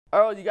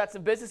Earl, you got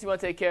some business you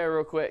want to take care of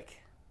real quick?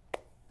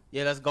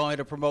 Yeah, let's go ahead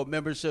and promote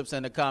memberships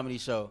and the comedy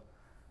show.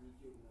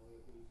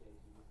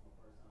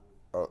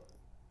 All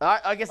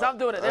right, I guess I'm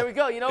doing it. There we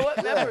go. You know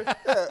what? Members.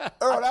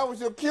 Earl, that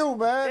was your cue,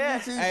 man. Yeah.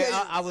 Hey,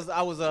 I was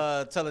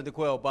telling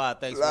DeQuell bye.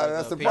 Thanks for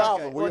that's the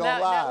problem. Well, We now,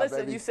 on live, listen,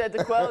 baby. you said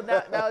DeQuell.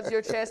 Now it's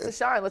your chance to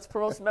shine. Let's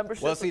promote some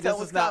memberships. Well, see, this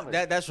is not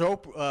that's your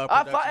production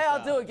I'll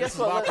style. do it. Guess This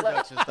what? is my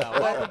production style.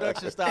 My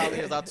production style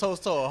is I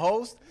toast to a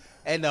host,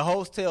 and the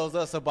host tells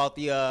us about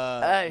the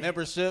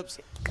memberships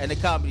and the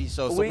comedy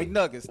show. So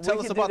McNuggets, tell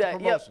us about the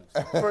promotions.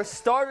 Yep. For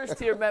starters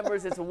tier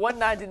members, it's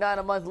 $1.99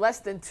 a month, less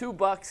than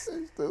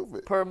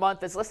 $2 per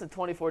month. It's less than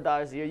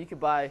 $24 a year. You can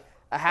buy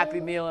a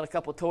Happy Meal and a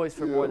couple toys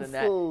for more than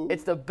that.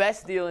 It's the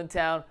best deal in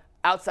town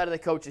outside of the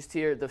coaches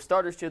tier. The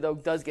starters tier, though,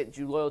 does get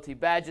you loyalty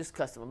badges,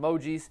 custom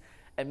emojis,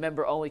 and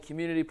member-only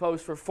community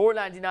posts for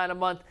 $4.99 a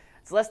month.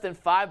 It's less than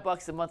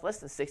 $5 a month, less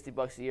than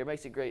 $60 a year.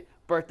 Makes a great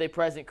birthday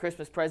present,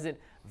 Christmas present,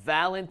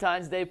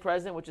 Valentine's Day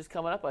present, which is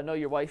coming up. I know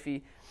your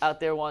wifey out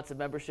there wants a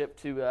membership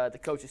to the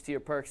coaches tier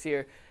perks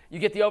here. You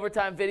get the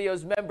overtime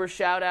videos, member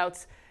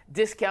shout-outs,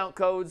 discount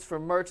codes for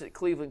merch at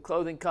Cleveland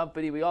Clothing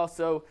Company. We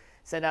also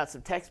send out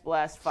some text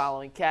blasts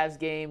following Cavs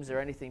games or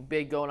anything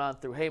big going on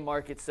through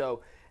Haymarket.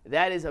 So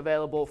that is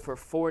available for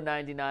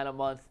 $4.99 a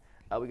month.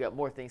 We got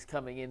more things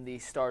coming in the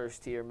starters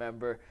tier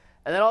member.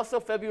 And then also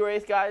February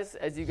 8th, guys,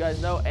 as you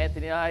guys know,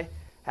 Anthony and I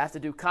have to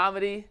do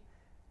comedy.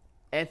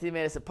 Anthony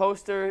made us a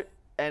poster,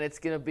 and it's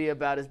going to be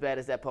about as bad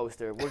as that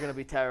poster. We're going to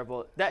be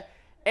terrible.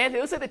 Anthony,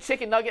 it looks like the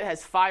chicken nugget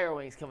has fire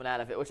wings coming out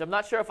of it, which I'm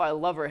not sure if I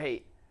love or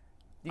hate.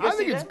 I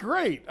think it's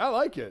great. I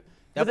like it.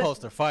 That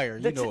poster fire.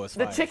 You know it's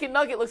fire. The chicken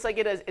nugget looks like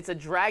it's a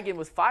dragon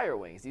with fire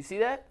wings. Do you see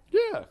that?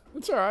 Yeah,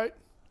 it's all right.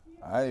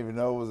 I didn't even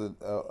know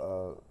it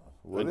was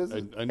what is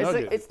it? A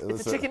nugget.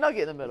 It's a chicken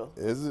nugget in the middle.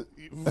 Is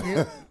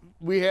it?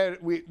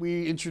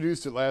 We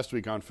introduced it last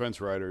week on Fence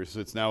Riders.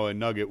 It's now a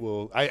nugget.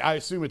 I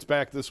assume it's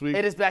back this week.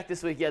 It is back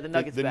this week. Yeah, the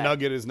nugget's back. The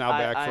nugget is now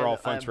back for all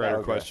Fence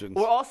Rider questions.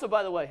 We're also,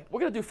 by the way, we're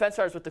gonna do Fence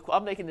Riders with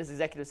I'm making this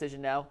executive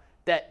decision now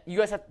that you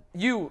guys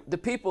the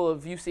people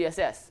of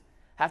UCSS,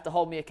 have to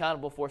hold me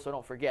accountable for, so I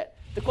don't forget.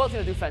 DeQuell's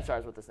gonna do Fence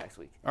Riders with us next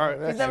week. All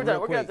right. He's never done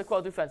it. We're gonna have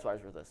DeQuell do Fence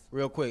Riders with us.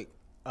 Real quick.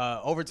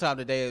 Overtime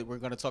today, we're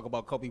going to talk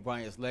about Kobe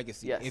Bryant's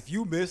legacy. Yes. If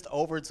you missed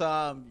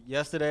overtime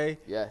yesterday,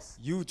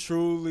 you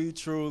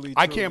truly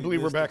I can't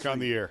believe we're back on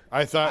the air.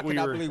 I cannot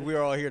believe we're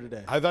all here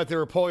today. I thought they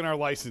were pulling our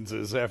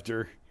licenses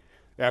after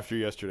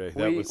yesterday.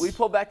 We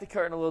pulled back the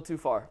curtain a little too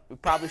far. We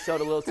probably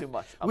showed a little too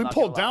much. We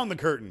pulled down the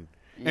curtain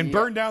and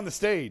burned down the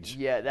stage.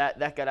 Yeah,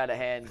 that got out of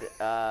hand.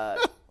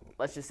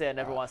 Let's just say I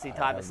never want to see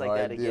Tyvus like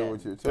that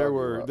again.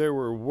 There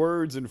were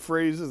words and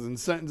phrases and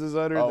sentences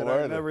uttered that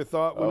I never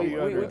thought would be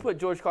uttered. We put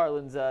George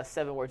Carlin's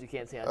 7 words you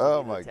can't say on TV.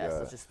 Oh my God!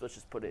 Let's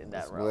just put it in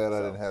that realm. Glad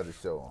I didn't have the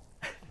show on.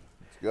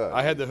 It's good.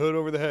 I had the hood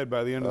over the head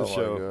by the end of the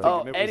show.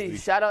 Oh, Eddie!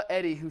 Shout out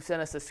Eddie, who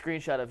sent us a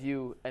screenshot of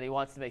you, and he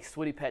wants to make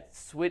sweaty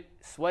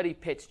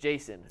pitch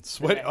Jason.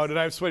 Sweaty? Oh, did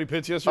I have sweaty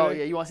pits yesterday? Oh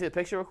yeah, you want to see the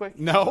picture real quick?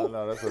 No.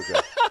 No, that's okay.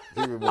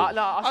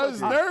 I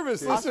was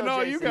nervous. Listen to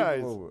all you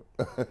guys.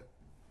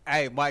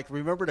 Hey, Mike,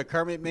 remember the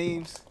Kermit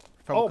memes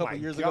from a couple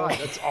years ago?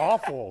 That's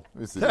awful.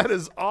 That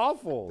is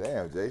awful.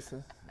 Damn,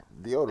 Jason.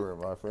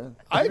 Deodorant, my friend.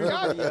 I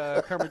got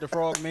the Kermit the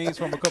Frog memes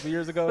from a couple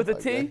years ago. With the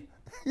T?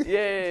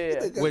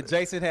 Yeah. When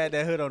Jason had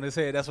that hood on his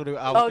head, that's what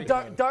I was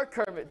thinking. Dark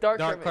Kermit. Dark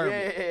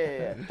Kermit.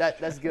 Yeah.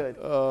 That's good.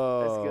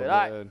 Oh, that's good.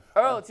 All right,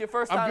 Earl, it's your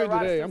first time. I'm good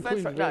today. I'm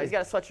clean today. No, he's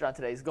got a sweatshirt on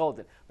today. He's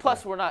golden.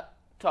 Plus, we're not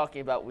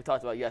talking about what we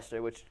talked about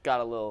yesterday, which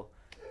got a little,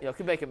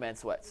 could make a man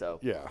sweat. So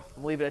yeah,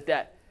 I'm leaving it at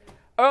that.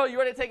 Earl, you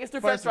ready to take us through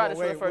Fence Riders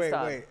for the first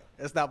time? Wait.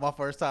 It's not my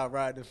first time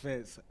riding the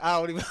fence. I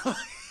don't even.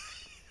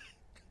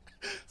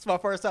 It's my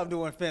first time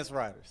doing Fence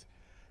Riders.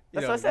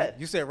 That's what I said.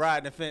 You said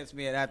riding the fence.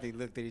 Me and Anthony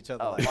looked at each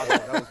other like,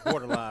 that was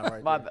borderline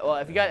right there. Well,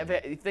 if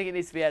you think it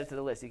needs to be added to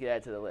the list, you can add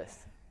it to the list.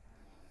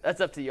 That's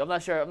up to you. I'm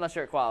not sure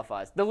it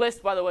qualifies. The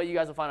list, by the way, you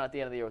guys will find out at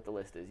the end of the year what the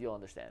list is. You'll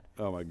understand.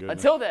 Oh, my goodness.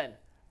 Until then,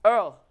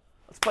 Earl,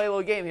 let's play a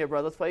little game here,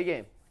 bro. Let's play a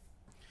game.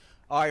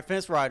 All right,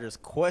 Fence Riders.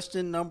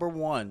 Question number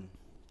 1.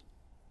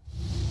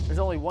 There's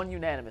only one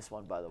unanimous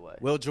one, by the way.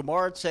 Will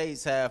Jamar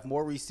Chase have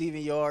more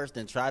receiving yards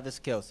than Travis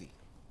Kelce?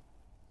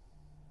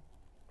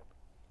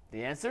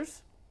 The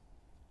answers?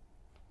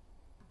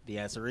 The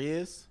answer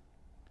is?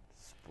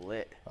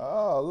 Split.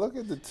 Oh, look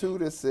at the two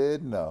that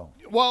said no.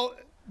 Well,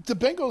 the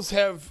Bengals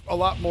have a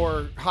lot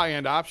more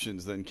high-end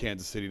options than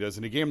Kansas City does.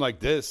 In a game like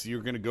this, you're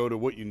going to go to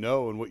what you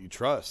know and what you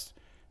trust.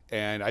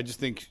 And I just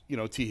think,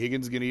 T.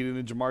 Higgins is going to eat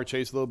into Jamar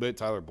Chase a little bit.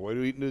 Tyler Boyd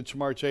will eat into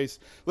Jamar Chase.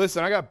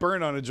 Listen, I got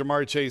burned on a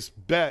Jamar Chase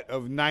bet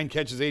of 9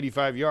 catches,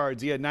 85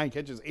 yards. He had 9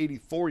 catches,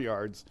 84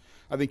 yards.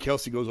 I think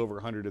Kelce goes over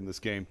 100 in this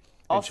game. And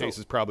also, Chase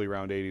is probably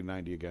around 80,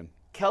 90 again.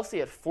 Kelce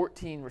had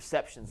 14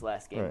 receptions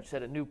last game, which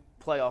set a new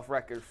playoff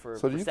record for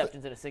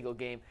receptions in a single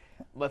game.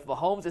 But if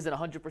Mahomes isn't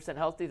 100%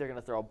 healthy, they're going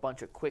to throw a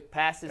bunch of quick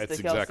passes to Kelce. That's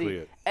exactly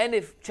it. And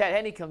if Chad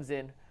Henne comes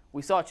in,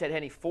 we saw Chad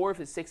Henne, 4 of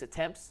his 6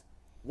 attempts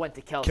went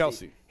to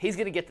Kelce. He's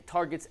going to get the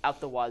targets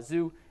out the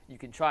wazoo. You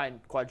can try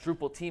and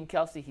quadruple team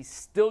Kelce. He's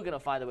still going to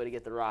find a way to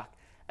get the rock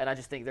and I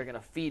just think they're going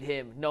to feed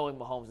him, knowing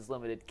Mahomes is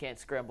limited, can't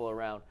scramble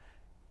around.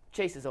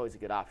 Chase is always a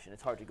good option.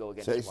 It's hard to go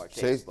against Jamar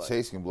Chase.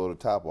 Chase can blow the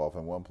top off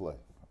in one play.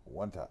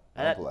 One play.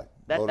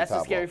 That's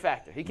a scary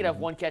factor. He could have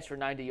one catch for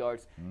 90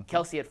 yards.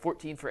 Kelsey had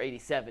 14 for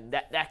 87.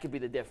 That could be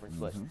the difference.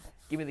 But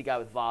give me the guy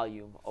with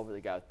volume over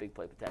the guy with big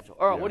play potential.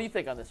 Earl, what do you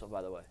think on this one,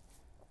 by the way?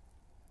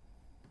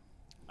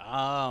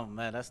 Oh,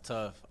 man, that's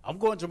tough. I'm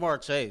going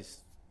Jamar Chase.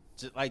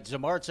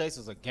 Jamar Chase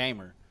is a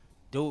gamer.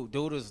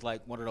 Dude is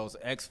like one of those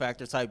X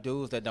Factor type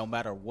dudes that no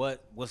matter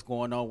what's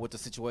going on, what the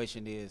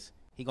situation is,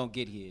 he going to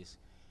get his.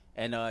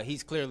 And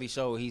he's clearly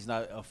showed he's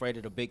not afraid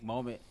of the big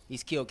moment.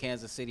 He's killed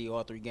Kansas City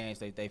all 3 games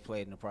they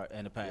played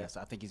in the past.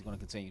 I think he's going to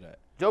continue that.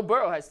 Joe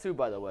Burrow has 2,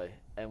 by the way.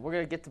 And we're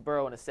going to get to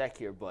Burrow in a sec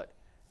here. But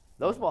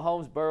those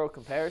Mahomes-Burrow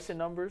comparison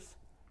numbers,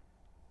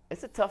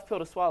 it's a tough pill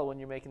to swallow when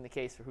you're making the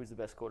case for who's the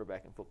best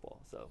quarterback in football.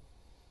 So,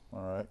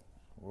 all right.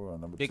 We're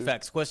on number 2. Big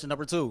facts. Question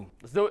number 2.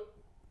 Let's do it.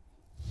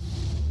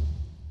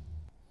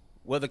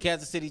 Will the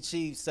Kansas City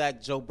Chiefs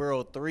sack Joe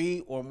Burrow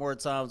 3 or more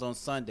times on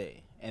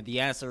Sunday? And the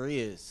answer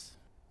is...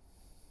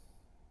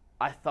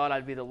 I thought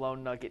I'd be the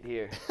lone nugget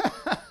here.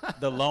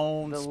 The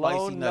lone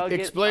spicy nugget.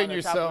 Explain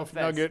yourself,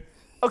 Nugget.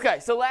 Okay,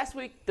 so last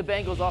week the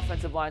Bengals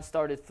offensive line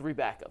started 3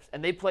 backups,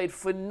 and they played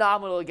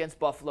phenomenal against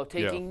Buffalo,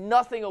 taking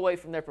nothing away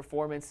from their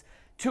performance.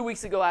 2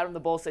 weeks ago, Adam the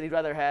Bull said he'd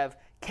rather have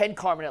Ken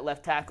Carman at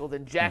left tackle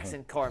than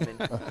Jackson Carman.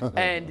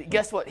 And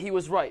guess what? He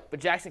was right,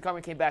 but Jackson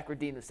Carman came back,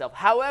 redeemed himself.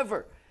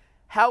 However,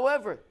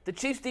 the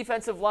Chiefs'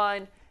 defensive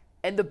line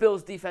and the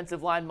Bills'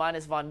 defensive line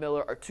minus Von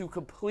Miller are 2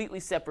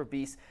 completely separate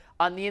beasts.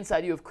 On the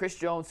inside, you have Chris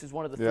Jones, who's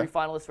one of the 3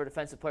 finalists for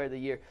Defensive Player of the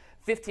Year,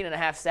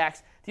 15.5 sacks.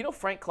 Do you know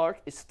Frank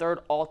Clark is 3rd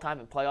all-time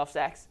in playoff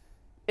sacks?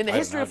 In the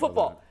history of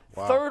football,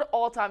 wow. 3rd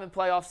all-time in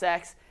playoff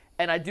sacks.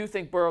 And I do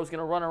think Burrow's going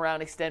to run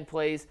around, extend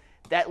plays.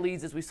 That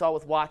leads, as we saw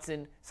with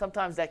Watson.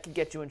 Sometimes that can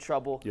get you in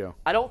trouble. Yeah.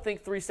 I don't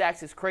think 3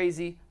 sacks is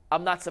crazy.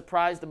 I'm not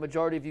surprised the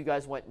majority of you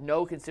guys went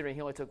no, considering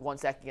he only took 1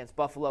 sack against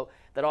Buffalo.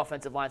 That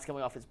offensive line's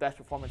coming off his best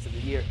performance of the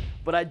year.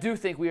 But I do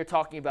think we are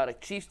talking about a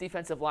Chiefs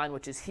defensive line,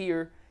 which is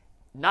here,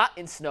 not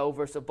in snow,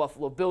 versus a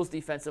Buffalo Bills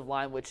defensive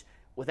line, which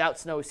without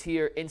snow is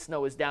here, in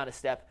snow is down a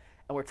step.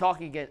 And we're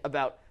talking again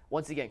about,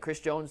 once again, Chris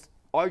Jones,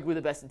 arguably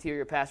the best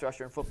interior pass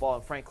rusher in football,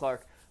 and Frank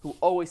Clark, who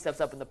always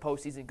steps up in the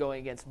postseason going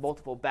against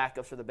multiple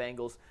backups for the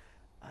Bengals.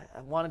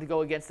 I wanted to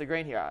go against the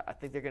grain here. I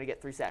think they're going to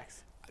get 3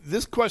 sacks.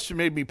 This question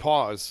made me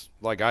pause.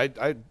 Like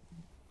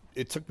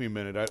it took me a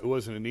minute. It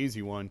wasn't an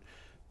easy one,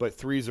 but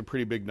 3 is a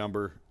pretty big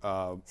number.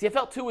 See, I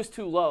felt 2 was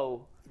too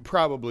low.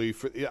 Probably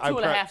for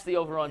 2.5's the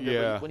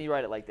over/under when you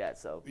write it like that.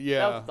 So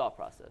that was the thought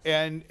process.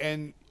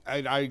 And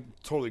I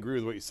totally agree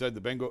with what you said.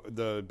 The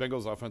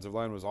Bengals offensive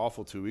line was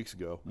awful 2 weeks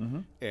ago,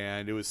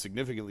 and it was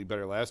significantly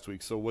better last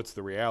week. So what's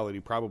the reality?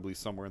 Probably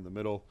somewhere in the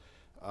middle.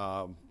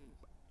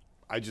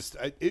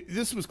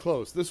 This was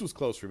close. This was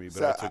close for me,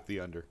 but I took the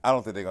under. I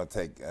don't think they're going to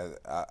take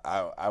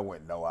I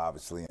went no,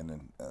 obviously, and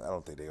then I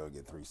don't think they're going to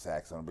get 3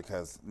 sacks on them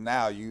because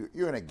now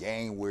you're in a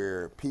game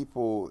where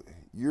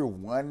you're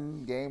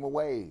 1 game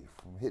away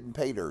from hitting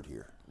pay dirt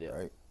here,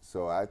 right?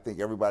 So I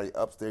think everybody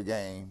ups their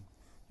game.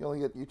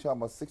 You're talking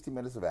about 60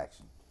 minutes of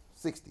action,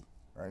 60,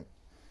 right?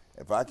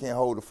 If I can't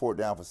hold the fort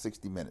down for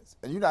 60 minutes,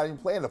 and you're not even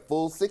playing the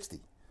full 60,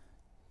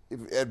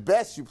 at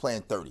best you're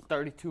playing 30.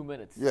 32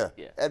 minutes. Yeah,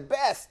 at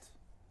best.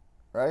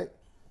 Right?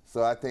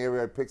 So I think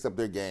everybody picks up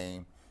their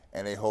game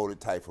and they hold it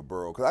tight for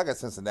Burrow. Because I got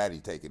Cincinnati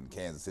taking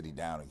Kansas City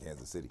down in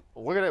Kansas City.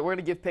 We're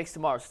gonna give picks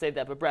tomorrow, so save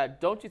that. But Brad,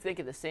 don't you think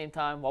at the same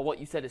time, while what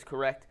you said is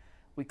correct,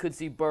 we could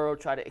see Burrow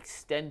try to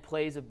extend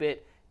plays a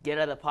bit, get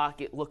out of the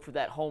pocket, look for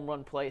that home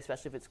run play,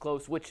 especially if it's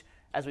close, which,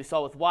 as we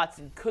saw with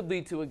Watson, could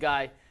lead to a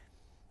guy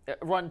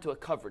run to a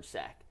coverage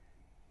sack.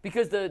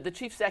 Because the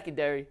Chiefs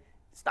secondary,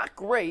 it's not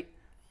great.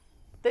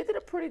 They did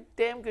a pretty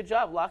damn good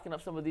job locking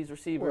up some of these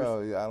receivers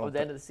at the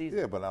end of the season.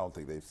 Yeah, but I don't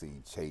think they've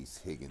seen Chase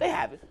Higgins. They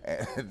haven't.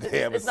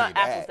 It's not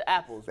apples to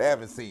apples. They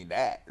haven't seen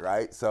that,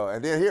 right? So,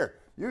 and then here,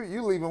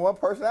 you leaving one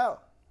person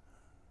out.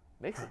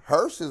 Makes it.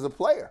 Hurst is a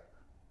player.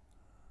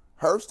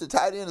 Hurst, the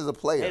tight end, is a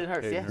player. Hayden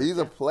Hurst, yeah. He's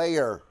a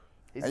player.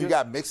 And you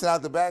got Mixon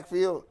out the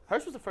backfield.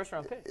 Hurst was a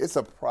first-round pick. It's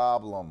a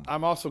problem.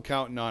 I'm also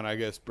counting on, I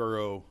guess,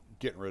 Burrow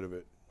getting rid of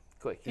it.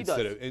 Quick. He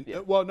Instead does.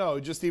 Of, well, no,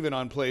 just even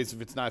on plays,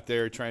 if it's not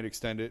there, trying to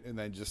extend it and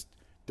then just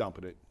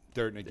dumping it,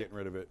 dirt and getting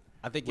rid of it.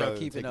 I think y'all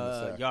keeping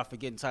y'all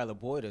forgetting Tyler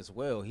Boyd as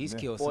well. He's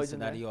killed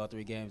Cincinnati all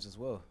 3 games as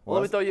well. Well,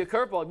 let me throw you a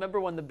curveball. Remember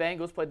when the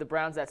Bengals played the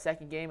Browns that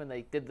second game and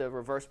they did the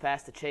reverse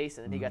pass to Chase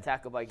and then he got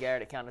tackled by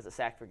Garrett? It counted as a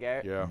sack for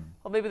Garrett. Yeah.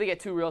 Well, maybe they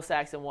get 2 real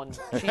sacks and 1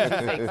 cheesy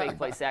fake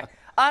play sack.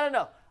 I don't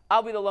know.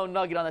 I'll be the lone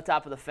nugget on the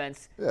top of the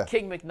fence. Yeah.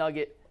 King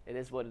McNugget. It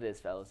is what it is,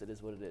 fellas. It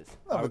is what it is.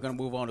 All right, we're gonna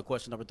move on to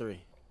question number 3.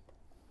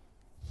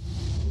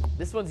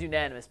 This one's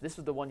unanimous. This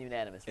was the one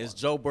unanimous. Is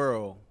Joe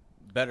Burrow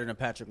better than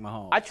Patrick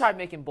Mahomes? I tried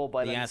making Bull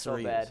bite. The on it answer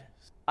so bad.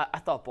 I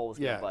thought Bull was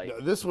going to bite. No,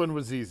 this one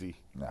was easy.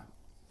 No.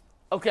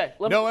 Okay.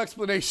 No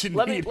explanation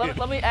needed.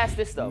 Let me ask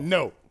this, though.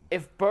 No.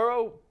 If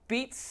Burrow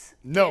beats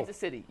Kansas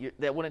City,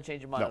 that wouldn't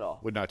change your mind at all?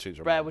 Would not change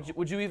your mind.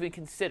 Would you even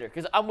consider?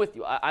 Because I'm with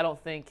you. I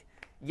don't think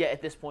yet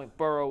at this point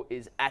Burrow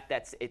is at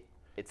that.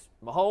 It's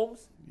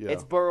Mahomes, Yeah.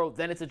 it's Burrow,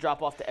 then it's a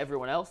drop-off to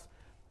everyone else.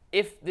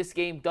 If this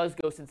game does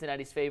go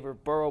Cincinnati's favor,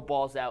 Burrow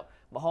balls out.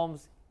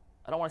 Mahomes,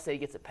 I don't want to say he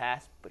gets a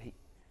pass, but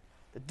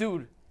the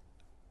dude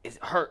is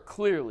hurt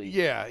clearly.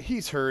 Yeah,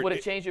 he's hurt. Would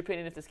it change your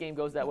opinion if this game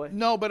goes that way?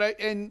 No, but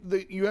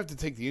you have to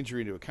take the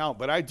injury into account.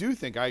 But I do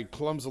think I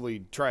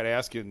clumsily tried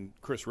asking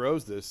Chris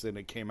Rose this, and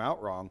it came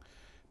out wrong.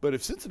 But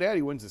if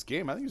Cincinnati wins this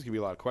game, I think there's going to be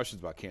a lot of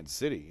questions about Kansas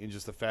City and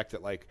just the fact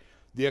that, like,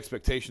 the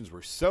expectations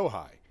were so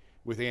high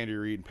with Andy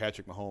Reid and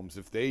Patrick Mahomes.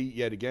 If they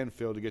yet again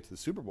fail to get to the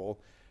Super Bowl,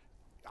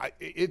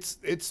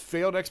 it's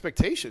failed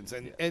expectations.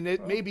 And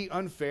it may be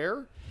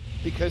unfair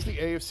because the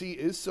AFC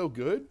is so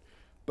good.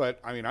 But,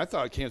 I mean, I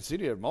thought Kansas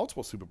City had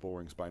multiple Super Bowl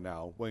rings by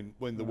now when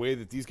the way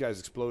that these guys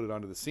exploded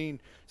onto the scene.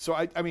 So,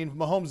 I mean,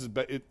 Mahomes is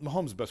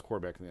the best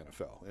quarterback in the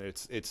NFL.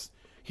 And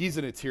he's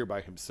in a tier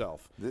by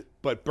himself.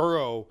 But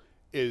Burrow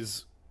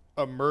is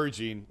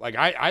emerging. Like,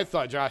 I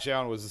thought Josh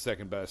Allen was the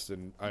second best,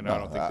 and I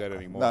don't think that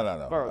anymore.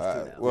 No.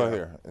 Burrow's 2 now. Well,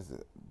 here,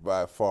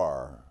 by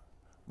far,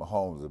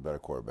 Mahomes is a better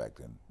quarterback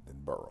than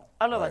Burrow.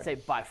 I don't know if I'd say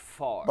by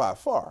far. By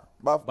far.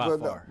 By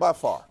By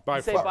far.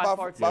 You say by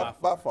far, too?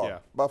 By far. Yeah.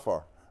 By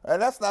far. And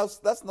that's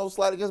no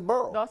slight against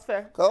Burrow. No, it's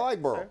fair. 'Cause I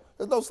like Burrow. Fair.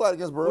 There's no slight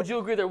against Burrow. Would you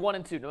agree they're 1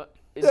 and 2? No,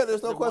 Yeah,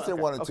 there's no question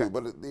okay. 1 and 2. Okay.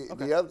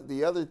 But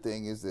the other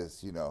thing is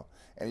this, to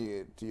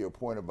your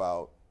point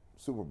about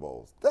Super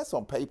Bowls, that's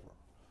on paper.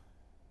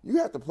 You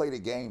have to play the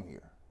game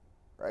here,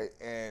 right?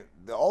 And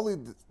the only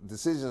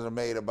decisions are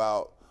made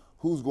about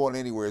who's going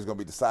anywhere is going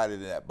to be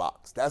decided in that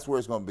box. That's where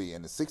it's going to be,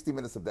 in the 60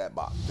 minutes of that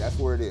box. That's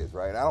where it is,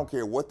 right? I don't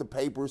care what the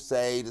papers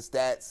say, the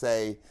stats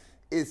say.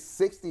 It's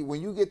 60.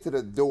 When you get to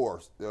the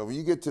door, when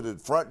you get to the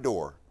front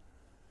door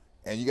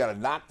and you got to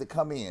knock to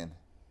come in,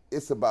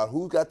 it's about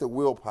who's got the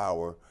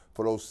willpower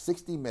for those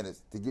 60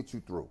 minutes to get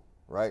you through,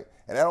 right?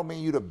 And that don't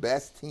mean you're the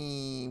best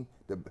team.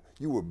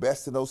 You were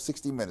best in those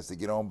 60 minutes to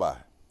get on by,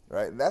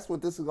 right? And that's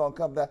what this is going to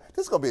come down.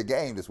 This is going to be a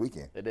game this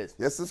weekend. It is.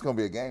 Yes, this is going to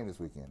be a game this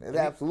weekend. It's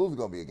absolutely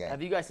going to be a game.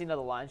 Have you guys seen how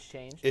the lines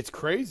changed? It's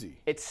crazy.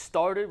 It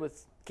started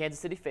with Kansas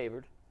City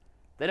favored.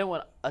 Then it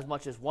went as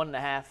much as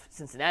 1.5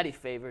 Cincinnati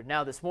favored.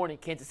 Now this morning,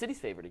 Kansas City's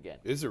favored again.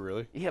 Is it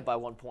really? Yeah, by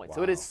 1 point. Wow.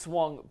 So it has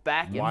swung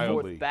back and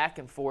Wildly. forth, back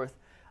and forth.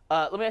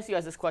 Let me ask you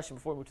guys this question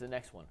before we move to the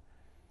next one.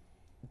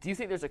 Do you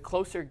think there's a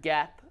closer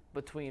gap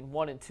between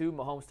 1 and 2,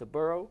 Mahomes to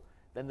Burrow,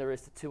 than there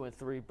is to 2 and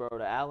 3, Burrow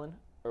to Allen?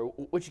 Or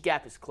which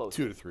gap is closer?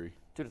 2 to 3.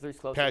 2 to 3 is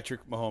closer?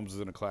 Patrick Mahomes is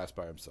in a class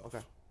by himself.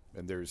 Okay.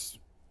 And there's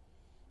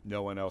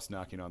no one else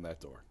knocking on that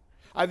door.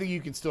 I think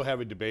you can still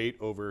have a debate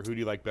over who do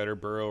you like better,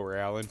 Burrow or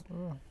Allen.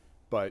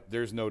 But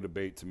there's no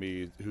debate to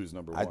me who's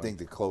number one. I think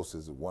the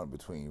closest one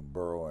between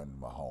Burrow and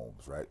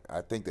Mahomes, right?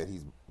 I think that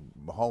he's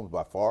Mahomes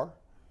by far,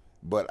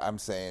 but I'm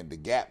saying the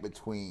gap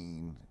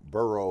between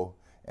Burrow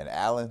and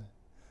Allen,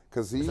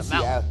 because it's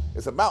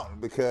a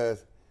mountain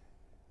because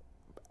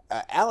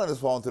Allen has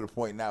fallen to the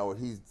point now where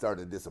he's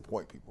starting to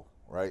disappoint people,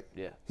 right?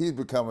 Yeah. He's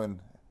becoming,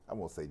 I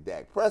won't say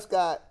Dak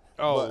Prescott.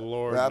 Oh,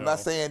 Lord, I'm no. not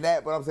saying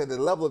that, but I'm saying the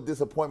level of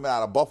disappointment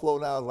out of Buffalo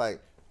now is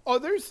like,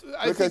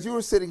 because you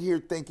were sitting here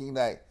thinking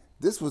like,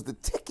 this was the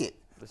ticket.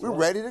 We're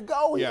ready to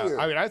go here.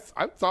 I mean, I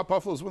thought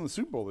Buffalo's won the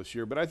Super Bowl this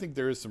year, but I think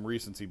there is some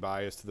recency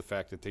bias to the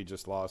fact that they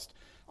just lost.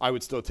 I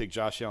would still take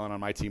Josh Allen on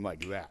my team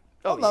like that.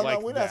 Oh, no,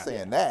 like we're that. not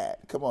saying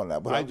that. Come on now.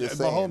 But I'm just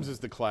saying. Mahomes is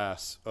the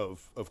class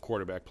of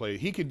quarterback play.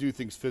 He can do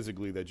things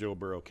physically that Joe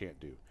Burrow can't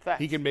do. Facts.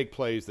 He can make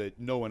plays that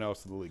no one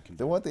else in the league can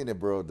The do. one thing that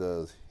Burrow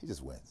does, he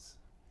just wins.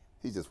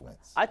 He just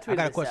wins. I tweeted I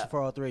got a this question out.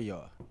 for all three of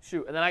y'all.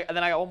 Shoot, and then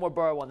I got one more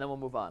Burrow one, then we'll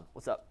move on.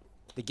 What's up?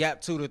 The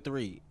gap 2 to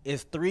 3.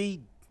 Is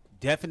 3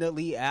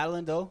 definitely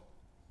Allen, though?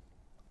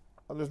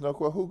 Oh, there's no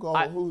question.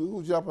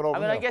 Who jumping over I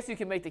mean, him? I guess you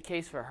can make the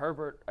case for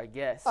Herbert, I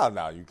guess. Oh,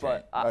 no, you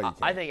can't. But No, you can't.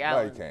 I think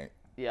Allen. No, you can't.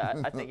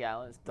 Yeah, I think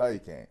Allen's. No, you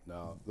can't.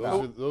 No,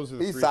 No. those are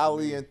the He's three.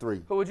 solidly in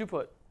 3. Who would you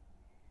put?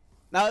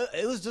 No,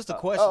 it was just a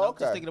question. oh, I'm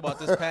just okay. thinking about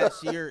this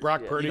past year.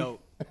 Brock Purdy. You know,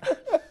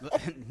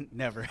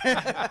 never.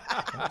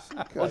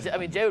 Well, I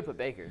mean, Jay would put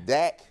Baker.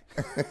 Dak.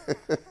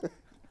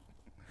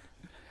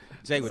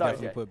 Jay would Sorry,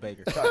 definitely Jay. put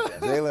Baker.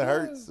 Jalen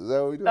Hurts. Is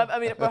that what we doing? I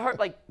mean, but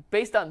like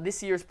based on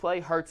this year's play,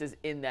 Hurts is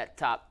in that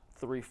top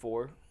 3,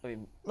 4. I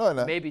mean, No.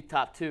 maybe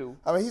top 2.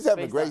 I mean, he's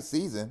having a based great on-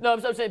 season. No,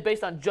 I'm saying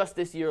based on just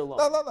this year alone.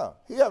 No.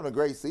 He's having a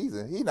great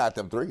season. He's not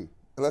them 3.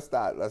 Let's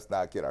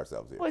not kid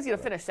ourselves here. Well, he's gonna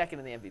finish second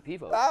in the MVP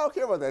vote. I don't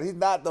care about that. He's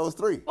not those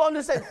 3. Well,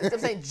 I'm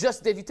saying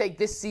just if you take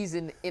this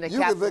season in a You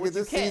cap, can look which at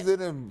this you can.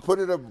 season and put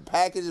it in a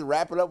package and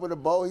wrap it up with a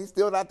bow. He's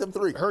still not them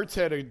 3. Hurts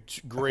had a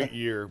great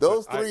year.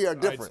 Those but three are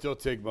I'd different. still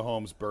take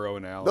Mahomes, Burrow,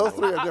 and Allen. Those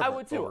three are I different.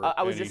 would too. over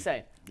I was any- just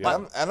saying. Yeah.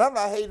 And I'm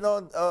not hating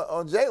on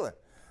Jalen.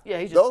 Yeah,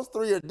 he's just. Those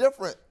 3 are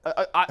different.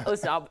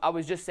 Listen, I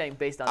was just saying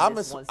based on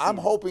this one season. I'm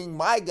hoping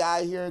my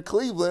guy here in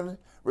Cleveland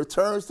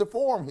returns to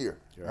form here,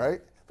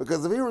 right?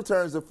 Because if he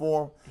returns to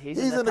form, he's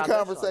in the top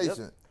echelon,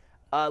 conversation.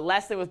 yep.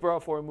 Last thing with Burrow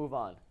before we move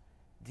on.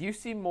 Do you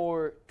see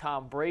more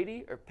Tom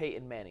Brady or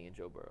Peyton Manning in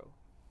Joe Burrow?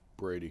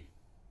 Brady.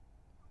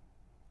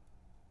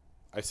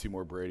 I see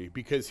more Brady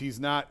because he's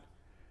not.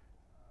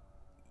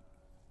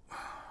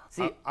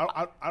 See,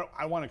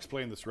 I want to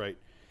explain this right.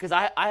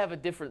 Because I have a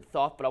different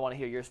thought, but I want to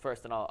hear yours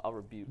first, and I'll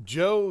rebuke.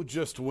 Joe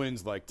just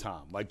wins like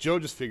Tom. Like, Joe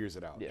just figures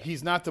it out. Yeah.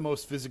 He's not the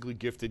most physically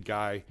gifted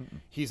guy.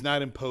 He's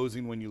not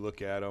imposing when you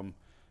look at him.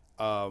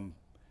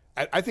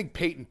 I think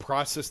Peyton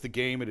processed the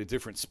game at a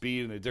different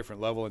speed and a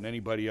different level than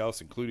anybody else,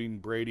 including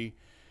Brady.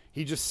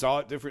 He just saw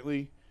it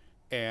differently,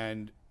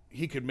 and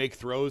he could make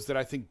throws that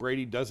I think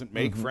Brady doesn't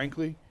make,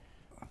 frankly.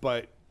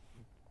 But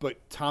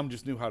Tom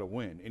just knew how to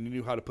win, and he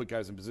knew how to put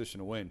guys in position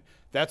to win.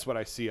 That's what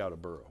I see out of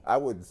Burrow. I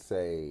wouldn't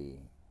say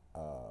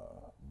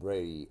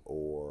Brady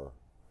or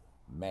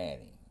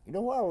Manning. You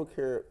know who I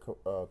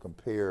would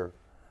compare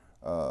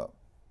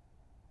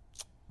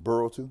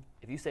Burrow to?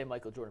 If you say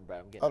Michael Jordan,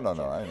 Brad, I'm getting. Oh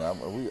no,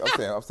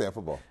 I'm saying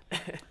football.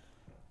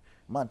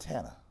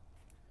 Montana.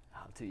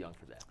 I'm too young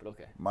for that, but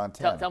okay.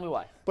 Montana. Tell me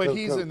why. But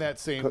he's in that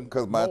same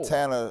because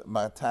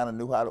Montana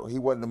knew how to. He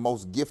wasn't the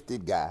most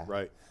gifted guy,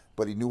 right?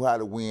 But he knew how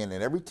to win,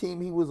 and every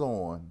team he was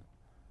on,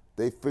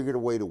 they figured a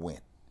way to win.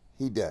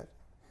 He did,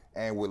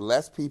 and with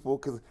less people.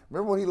 Because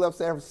remember when he left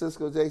San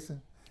Francisco,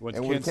 Jason? Went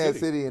to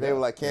Kansas City, and they were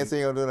like, Kansas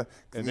City don't do that.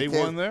 And they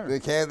won there.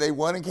 They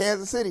won in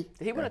Kansas City.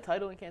 Did he win a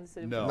title in Kansas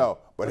City? No,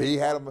 but he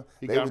had them.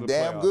 They were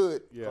damn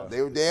good. Yeah.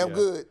 They were damn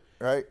good,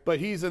 right? But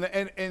he's in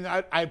the, and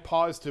I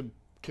paused to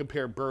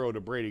compare Burrow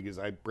to Brady because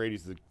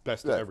Brady's the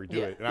best to ever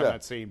do it, and I'm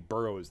not saying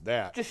Burrow is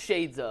that. Just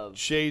shades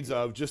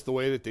of just the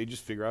way that they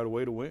just figure out a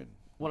way to win.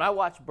 When I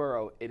watch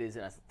Burrow,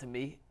 to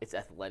me, it's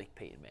athletic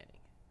Peyton Manning.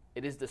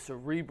 It is the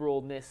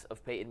cerebralness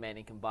of Peyton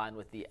Manning combined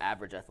with the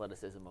average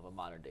athleticism of a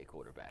modern-day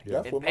quarterback.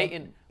 Yeah. And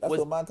Peyton that's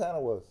what Montana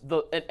was.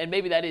 And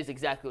maybe that is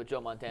exactly what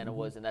Joe Montana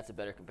was, and that's a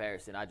better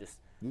comparison.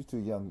 You too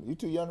young. You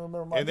too young to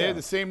remember Montana. And they had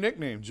the same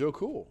nickname, Joe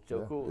Cool.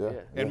 Joe Cool,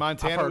 yeah. And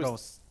Montana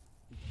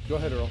Go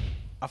ahead, Earl.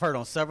 I've heard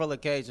on several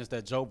occasions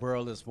that Joe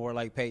Burrow is more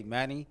like Peyton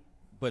Manning,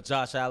 but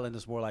Josh Allen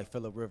is more like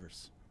Phillip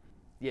Rivers.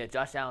 Yeah,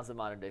 Josh Allen's the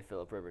modern-day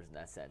Phillip Rivers in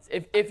that sense.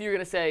 If you're going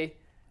to say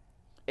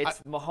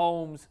it's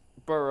Mahomes,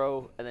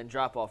 Burrow, and then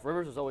drop off.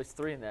 Rivers was always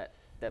 3 in that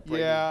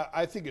Brady. Yeah,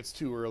 I think it's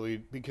too early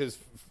because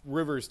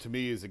Rivers, to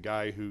me, is a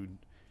guy who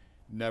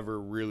never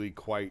really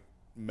quite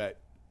met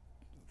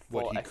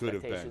what he could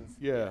have been.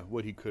 Yeah,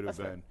 what he could have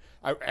been.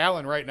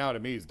 Allen right now to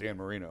me is Dan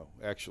Marino,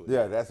 actually.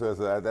 Yeah, that's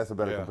a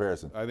better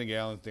comparison. I think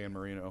Allen's Dan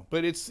Marino.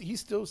 But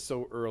he's still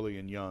so early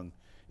and young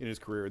in his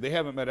career. They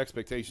haven't met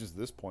expectations at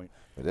this point.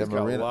 He's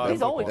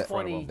only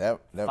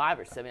 25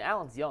 or 7.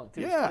 Allen's young, too.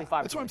 Yeah,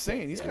 25 that's what I'm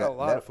saying. He's got a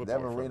lot of football.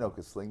 Dan Marino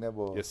could sling that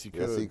ball. Yes, he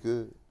could. Yes, he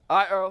could. All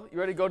right, Earl, you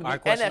ready to go to the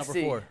question NFC?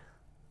 Number 4.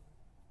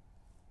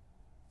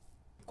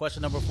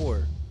 Question number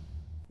 4.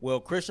 Will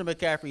Christian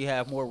McCaffrey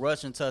have more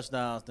rushing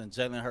touchdowns than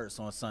Jalen Hurts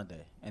on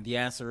Sunday? And the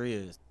answer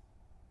is...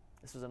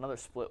 This was another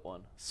split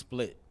one.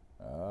 Split.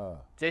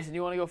 Jason,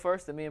 you want to go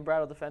first, and me and Brad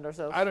will defend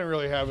ourselves? I didn't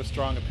really have a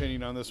strong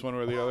opinion on this one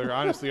or the other.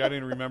 Honestly, I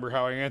didn't remember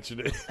how I answered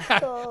it.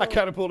 I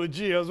kind of pulled a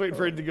G. I was waiting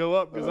for it to go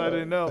up because I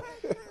didn't know.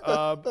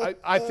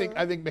 I think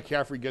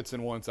McCaffrey gets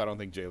in once. I don't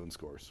think Jalen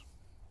scores.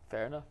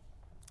 Fair enough.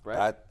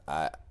 Brad?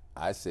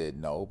 I said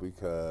no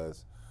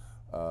because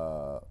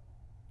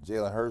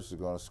Jalen Hurts is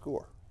going to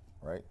score,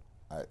 right?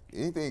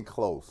 Anything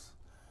close.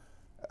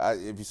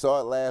 If you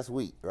saw it last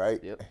week,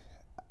 right? Yep.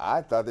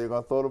 I thought they were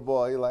going to throw the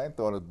ball. He like, I ain't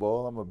throwing the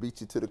ball. I'm going to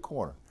beat you to the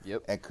corner.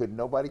 Yep. And could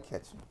nobody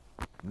catch him.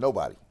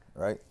 Nobody,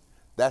 right?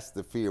 That's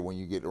the fear when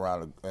you get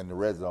around in the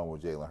red zone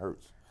with Jalen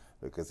Hurts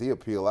because he'll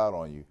peel out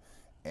on you.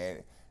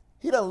 And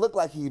he doesn't look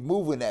like he's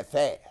moving that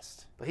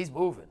fast. But he's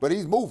moving.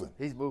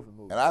 He's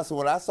moving. And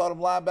when I saw them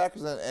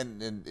linebackers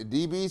and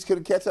DBs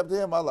couldn't catch up to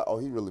him, I was like, oh,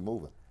 he's really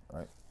moving,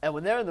 right? And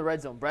when they're in the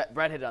red zone,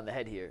 Brad hit it on the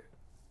head here.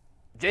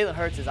 Jalen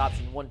Hurts is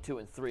option 1, 2,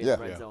 and 3 in the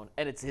red zone.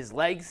 And it's his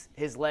legs,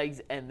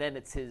 and then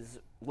it's his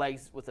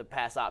legs with a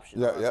pass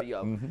option.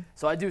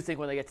 So I do think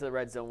when they get to the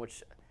red zone,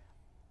 which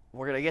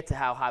we're going to get to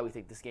how high we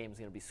think this game is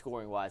going to be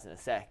scoring-wise in a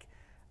sec,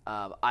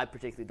 I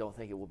particularly don't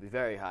think it will be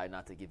very high,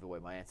 not to give away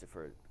my answer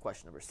for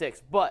question number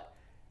 6. But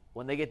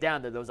when they get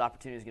down there, those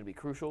opportunities are going to be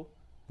crucial.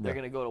 They're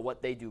going to go to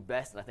what they do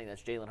best, and I think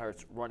that's Jalen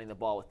Hurts running the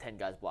ball with 10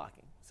 guys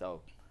blocking.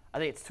 So I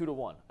think it's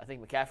 2-1. I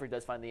think McCaffrey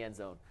does find the end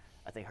zone.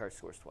 I think Hurts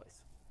scores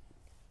twice.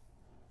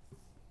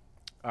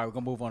 All right, we're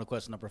going to move on to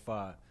question number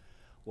 5.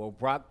 Will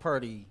Brock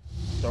Purdy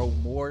throw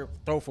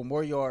for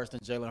more yards than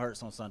Jalen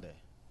Hurts on Sunday?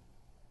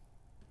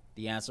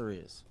 The answer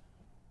is...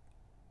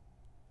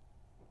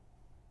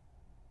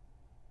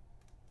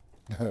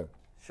 Should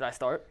I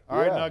start? All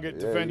right, Nugget,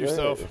 defend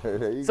yourself.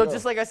 So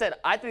just like I said,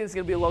 I think it's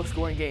going to be a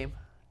low-scoring game,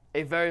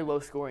 a very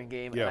low-scoring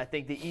game, and I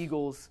think the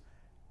Eagles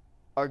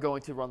are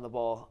going to run the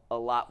ball a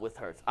lot with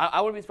Hurts.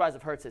 I wouldn't be surprised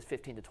if Hurts has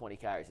 15 to 20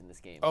 carries in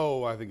this game.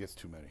 Oh, I think it's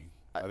too many.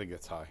 I think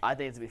it's high. I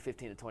think it's going to be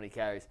 15 to 20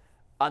 carries.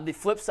 On the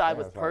flip side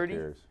with Purdy,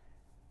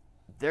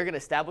 they're going to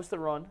establish the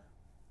run.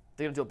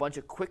 They're going to do a bunch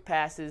of quick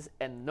passes,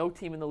 and no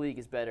team in the league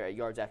is better at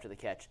yards after the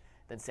catch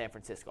than San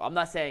Francisco. I'm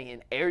not saying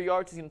in air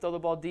yards he's going to throw the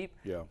ball deep,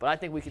 but I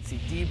think we could see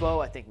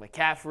Debo, I think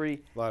McCaffrey,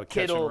 a lot of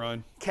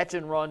Kittle, catch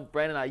and run,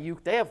 Brandon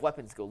Ayuk. They have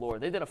weapons galore.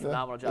 They've done a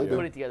phenomenal job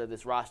putting together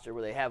this roster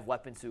where they have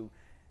weapons who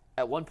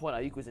At one point,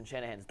 Ayuk was in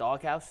Shanahan's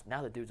doghouse.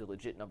 Now the dude's a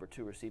legit number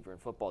 2 receiver in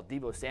football.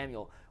 Deebo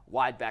Samuel,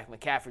 wide back,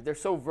 McCaffrey. They're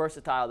so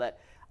versatile that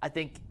I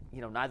think,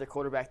 neither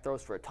quarterback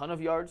throws for a ton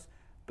of yards.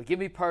 But give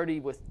me Purdy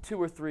with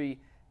 2 or 3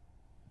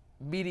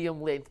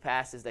 medium-length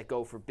passes that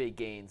go for big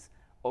gains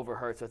over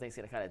Hurts. So I think he's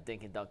going to kind of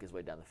dink and dunk his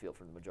way down the field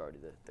for the majority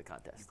of the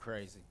contest. You're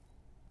crazy.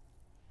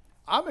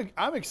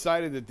 I'm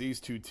excited that these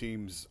two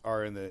teams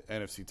are in the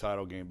NFC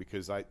title game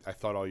because I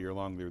thought all year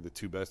long they were the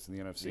 2 best in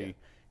the NFC,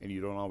 and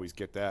you don't always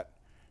get that.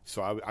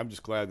 So I'm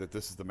just glad that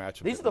this is the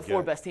matchup. These are the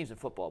 4 best teams in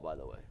football, by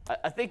the way.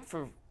 I think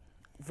for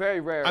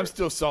very rare. I'm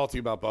still salty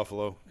about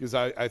Buffalo because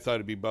I thought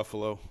it'd be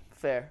Buffalo.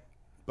 Fair.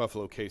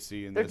 Buffalo,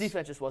 KC, and their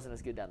defense just wasn't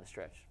as good down the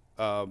stretch.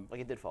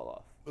 It did fall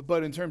off.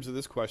 But in terms of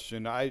this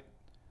question,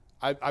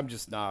 I'm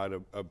just not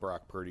a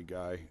Brock Purdy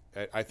guy.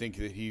 I think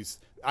that he's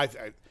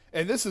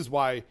and this is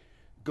why.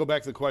 Go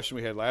back to the question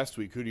we had last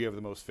week. Who do you have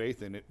the most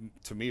faith in?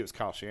 To me, it was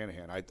Kyle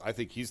Shanahan. I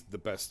think he's the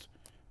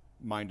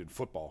best-minded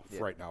football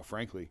right now,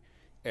 frankly.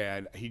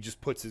 And he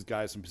just puts his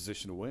guys in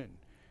position to win.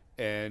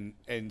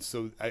 And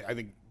so I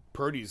think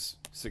Purdy's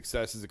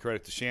success is a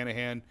credit to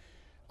Shanahan.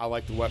 I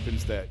like the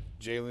weapons that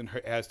Jalen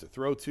has to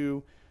throw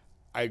to.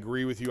 I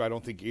agree with you. I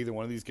don't think either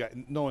one of these guys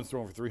 – no one's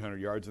throwing for 300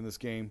 yards in this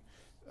game.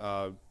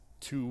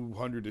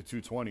 200 to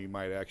 220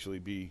 might actually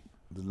be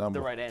the number,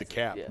 the right answer. The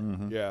cap. Yeah.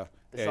 Mm-hmm. Yeah.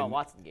 Deshaun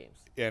Watson games.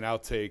 And I'll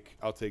take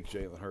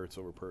Jalen Hurts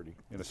over Purdy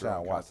in a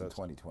Deshaun Watson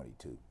contest.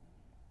 2022.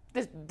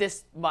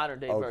 This modern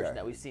day version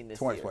that we've seen this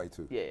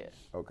 2022. year.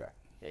 Yeah. Okay.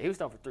 Yeah, he was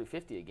throwing for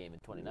 350 a game in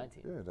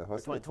 2019. Yeah,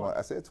 that's what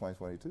I said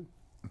 2022.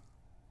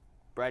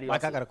 Brady,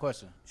 Mike, I got a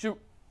question. Shoot.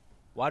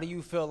 Why do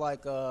you feel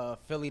like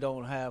Philly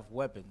don't have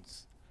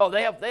weapons? Oh,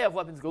 they have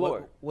weapons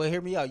galore. Well,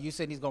 hear me out. You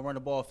said he's going to run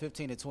the ball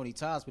 15 to 20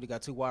 times, but he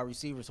got 2 wide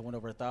receivers who went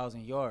over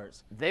 1,000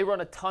 yards. They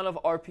run a ton of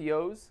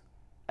RPOs.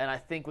 And I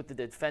think with the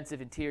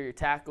defensive interior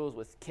tackles,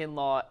 with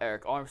Kinlaw,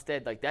 Eric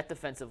Armstead, like that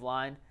defensive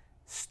line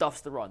stuffs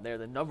the run. They're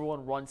the number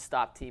 1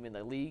 run-stop team in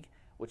the league,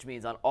 which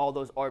means on all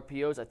those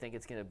RPOs, I think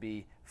it's going to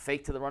be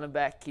fake to the running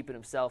back, keep it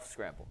himself,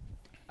 scramble.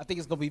 I think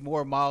it's going to be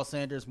more Miles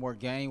Sanders, more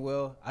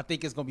Gainwell. I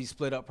think it's going to be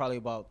split up probably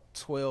about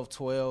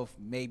 12-12,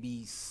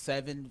 maybe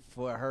 7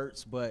 for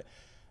Hurts. But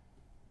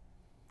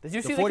did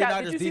you see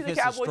the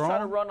Cowboys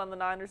trying to run on the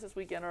Niners this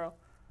weekend, Earl?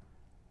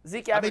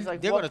 Zeke averaged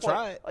like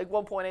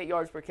 1.8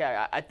 yards per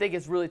carry. I think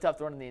it's really tough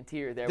to run in the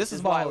interior there. This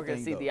is why we're going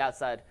to see the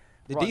outside.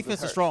 The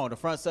defense is strong. The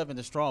front 7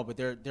 is strong, but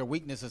their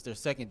weakness is their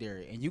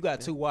secondary. And you got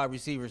 2 wide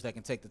receivers that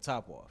can take the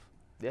top off.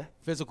 Yeah,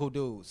 physical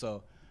dudes.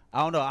 So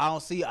I don't know.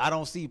 I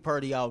don't see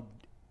Purdy out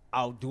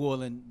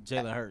dueling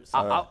Jalen Hurts.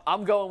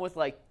 I'm going with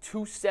like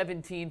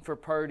 217 for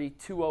Purdy,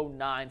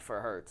 209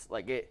 for Hurts.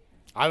 I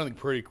don't think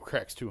Purdy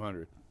cracks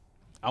 200.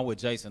 I'm with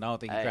Jason. I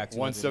don't think he cracked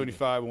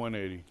 175,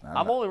 180.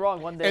 I'm only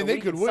wrong one day. And they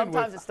could win.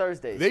 Sometimes it's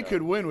Thursdays. They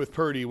could win with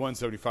Purdy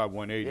 175,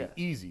 180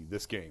 easy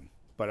this game.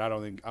 But I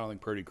don't think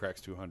Purdy cracks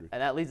 200.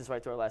 And that leads us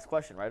right to our last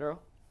question, right, Earl?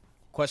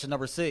 Question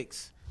number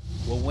 6: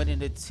 Will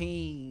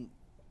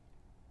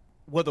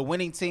the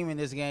winning team in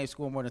this game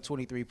score more than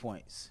 23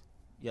 points?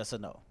 Yes or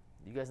no?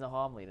 You guys know how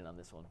I'm leaning on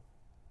this one.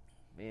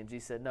 Me and G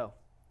said no.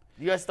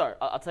 You guys start.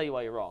 I'll tell you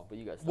why you're wrong, but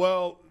you guys start.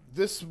 Well,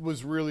 this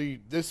was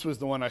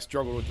the one I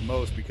struggled with the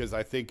most because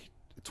I think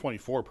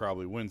 24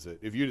 probably wins it.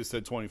 If you just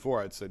said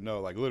 24, I'd said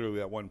no. Like literally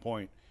at one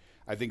point,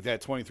 I think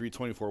that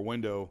 23-24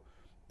 window.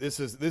 This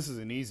is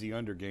an easy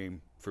under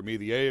game for me.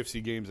 The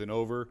AFC game's an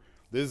over.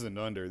 This is an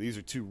under. These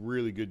are 2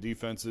 really good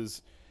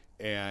defenses,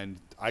 and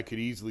I could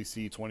easily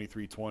see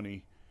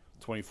 23-20,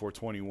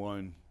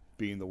 24-21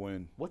 being the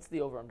win. What's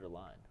the over/under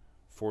line?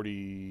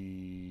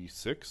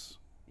 46.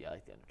 Yeah, I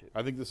like the under too.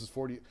 I think this is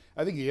 40.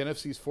 I think the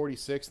NFC is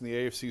 46 and the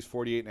AFC is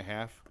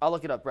 48.5. I'll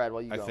look it up, Brad,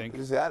 while you go. I think.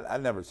 You see, I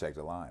never check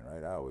the line,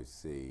 right? I always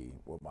see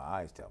what my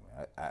eyes tell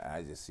me.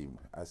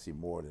 I see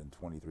more than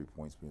 23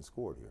 points being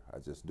scored here. I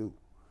just do.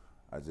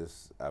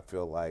 I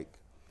feel like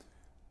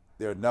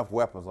there are enough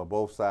weapons on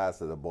both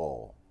sides of the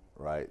ball,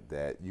 right,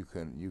 that you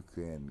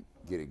can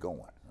get it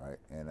going, right?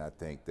 And I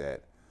think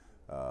that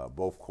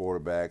both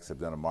quarterbacks have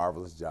done a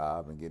marvelous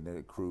job in getting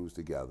the crews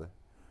together.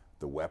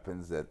 The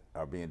weapons that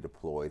are being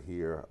deployed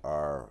here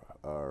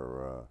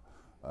are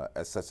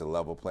at such a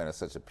level, playing at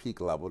such a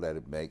peak level that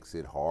it makes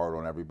it hard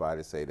on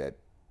everybody to say that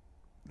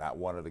not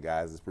one of the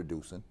guys is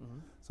producing. Mm-hmm.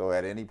 So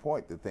at any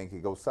point, the thing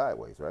could go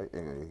sideways, right?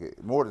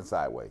 More than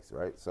sideways,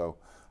 right? So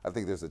I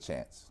think there's a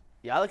chance.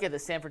 Yeah, I look at the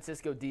San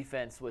Francisco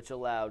defense, which did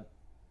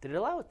it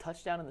allow a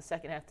touchdown in the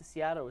second half to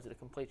Seattle, or was it a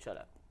complete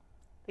shutout?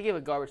 They gave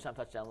a garbage time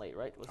touchdown late,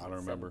 right? I don't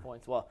remember. 7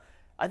 points. Well,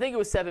 I think it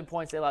was 7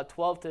 points. They allowed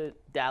 12 to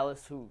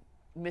Dallas, who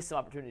missed some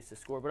opportunities to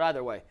score. But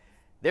either way,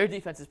 their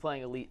defense is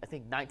playing elite. I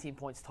think 19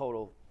 points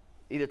total,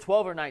 either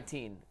 12 or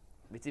 19.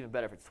 It's even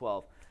better if it's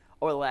 12.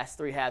 Over the last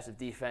 3 halves of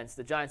defense,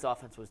 the Giants'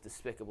 offense was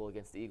despicable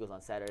against the Eagles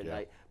on Saturday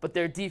night. But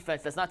their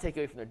defense, that's not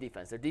taking away from their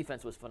defense. Their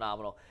defense was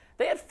phenomenal.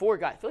 They had 4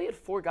 guys. Philly had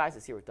 4 guys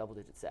this year with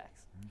double-digit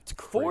sacks. It's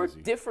crazy. 4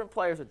 different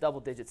players with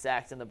double-digit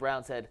sacks, and the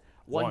Browns had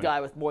one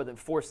guy with more than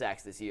 4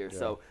 sacks this year. Yeah.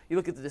 So you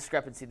look at the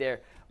discrepancy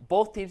there.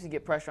 Both teams can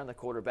get pressure on the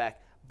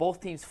quarterback.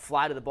 Both teams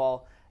fly to the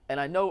ball. And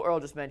I know Earl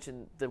just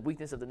mentioned the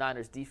weakness of the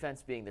Niners'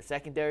 defense being their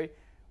secondary.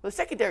 Well, the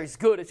secondary is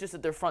good. It's just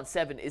that their front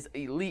seven is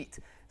elite.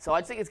 So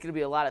I think it's going to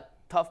be a lot of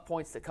tough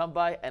points to come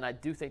by, and I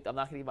do think I'm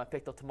not going to give my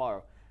pick till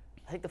tomorrow.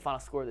 I think the final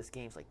score of this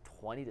game is like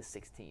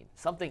 20-16.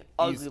 Something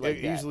ugly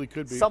like that. Easily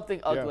could be. Something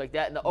ugly like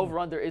that. And the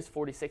over-under is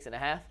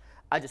 46.5.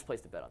 I just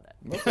placed a bet on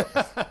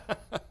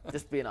that.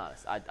 Just being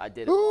honest. I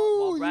did it.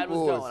 While Brad was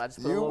going, I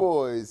just put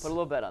a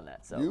little bet on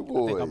that. So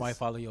I think I might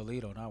follow your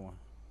lead on that one.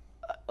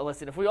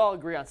 Listen, if we all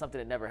agree on something,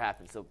 it never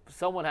happens. So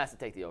someone has to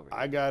take the over.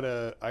 I got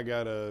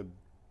a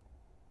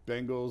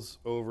Bengals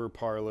over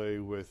parlay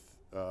with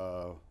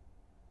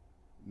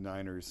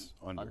Niners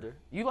under.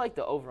 You like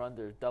the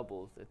over-under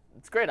doubles.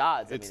 It's great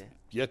odds. It's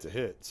yet to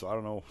hit, so I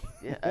don't know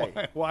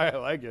Yeah, why I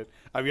like it.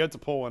 I've yet to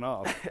pull one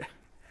off.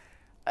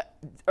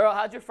 Earl,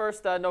 how'd your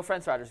first No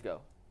Friends Riders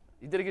go?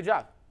 You did a good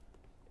job.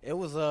 It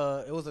was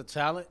a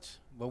challenge,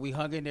 but we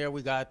hung in there.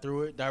 We got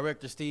through it.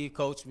 Director Steve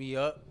coached me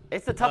up.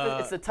 It's the toughest.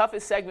 It's the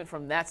toughest segment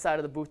from that side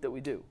of the booth that we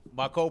do.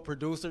 My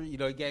co-producer, he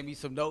gave me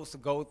some notes to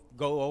go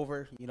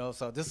over.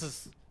 So this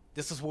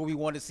is what we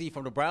want to see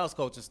from the Browns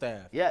coaching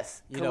staff.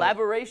 Yes,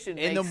 collaboration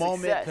in the makes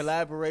moment, success.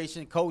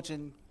 collaboration,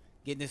 coaching,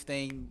 getting this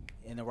thing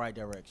in the right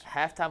direction.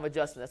 Halftime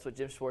adjustment. That's what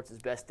Jim Schwartz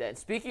is best at. And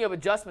speaking of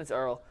adjustments,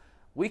 Earl,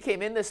 we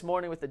came in this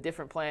morning with a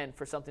different plan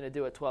for something to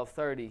do at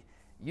 12:30.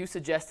 You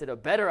suggested a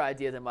better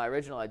idea than my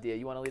original idea.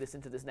 You want to lead us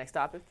into this next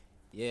topic?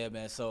 Yeah,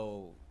 man.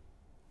 So,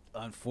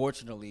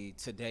 unfortunately,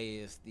 today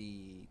is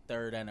the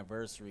 3rd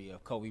anniversary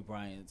of Kobe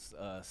Bryant's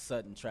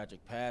sudden tragic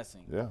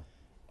passing. Yeah.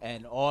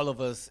 And all of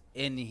us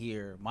in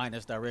here,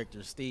 minus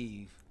Director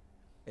Steve,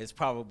 is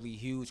probably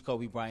huge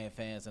Kobe Bryant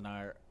fans in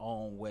our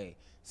own way.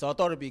 So I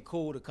thought it'd be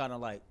cool to kind of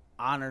like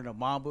honor the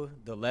Mamba,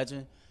 the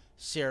legend,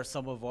 share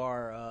some of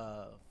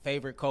our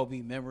favorite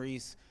Kobe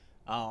memories.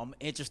 I'm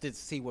interested to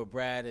see what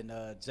Brad and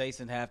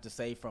Jason have to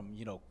say from,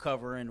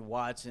 covering,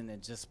 watching,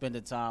 and just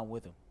spending time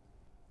with him.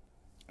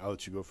 I'll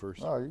let you go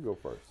first. Oh, you go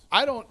first.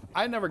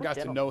 I never got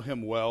to know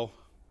him well.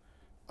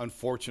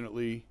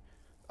 Unfortunately,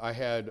 I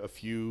had a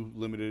few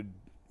limited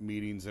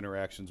meetings,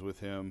 interactions with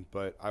him,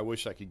 but I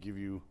wish I could give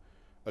you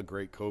a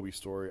great Kobe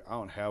story. I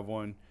don't have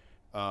one.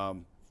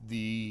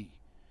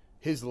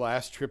 His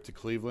last trip to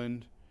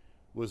Cleveland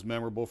was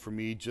memorable for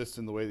me just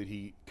in the way that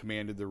he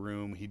commanded the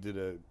room. He did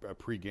a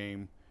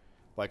pregame,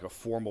 like a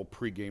formal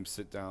pregame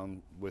sit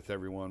down with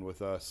everyone,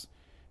 with us,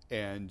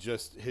 and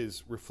just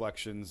his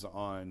reflections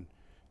on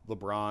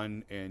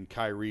LeBron and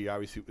Kyrie.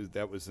 Obviously,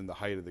 that was in the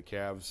height of the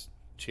Cavs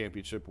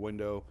championship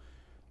window,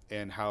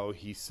 and how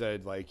he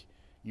said, like,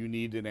 you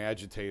need an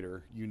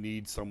agitator. You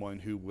need someone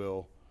who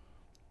will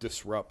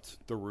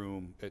disrupt the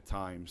room at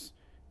times.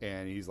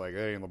 And he's like,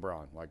 it ain't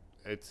LeBron. Like,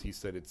 he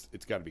said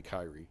it's got to be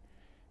Kyrie.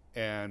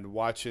 And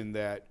watching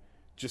that,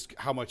 just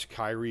how much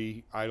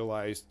Kyrie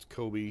idolized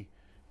Kobe.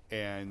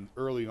 And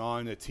early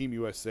on at Team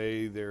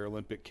USA, their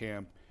Olympic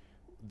camp,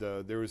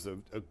 there was a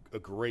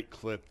great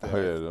clip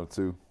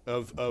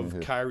of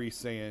Kyrie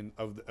saying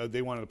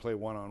they wanted to play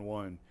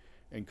one-on-one.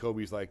 And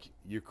Kobe's like,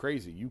 you're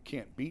crazy. You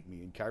can't beat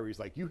me. And Kyrie's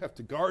like, you have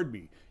to guard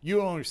me. You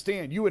don't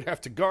understand. You would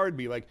have to guard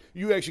me. Like,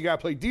 you actually got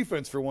to play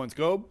defense for once,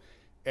 Kobe.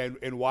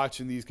 And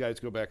watching these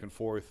guys go back and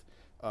forth.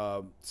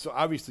 So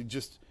obviously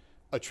just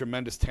a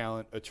tremendous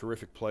talent, a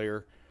terrific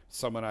player,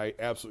 someone I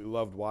absolutely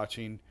loved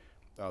watching.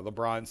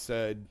 LeBron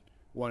said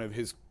one of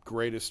his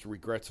greatest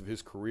regrets of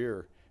his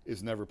career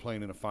is never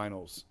playing in the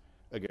finals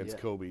against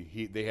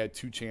Kobe. They had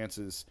 2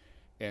 chances,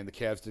 and the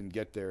Cavs didn't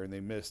get there, and they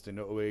missed. In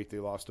 2008, they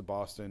lost to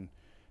Boston.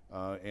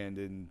 And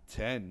in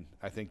 10,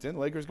 I think, didn't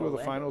Lakers go to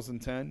the finals in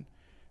 10?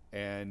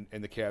 And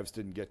the Cavs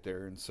didn't get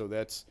there. And so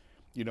that's,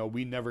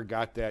 we never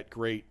got that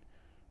great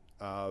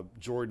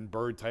Jordan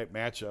Bird type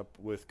matchup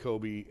with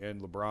Kobe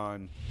and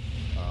LeBron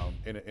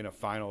in a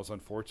finals,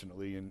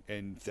 unfortunately.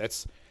 And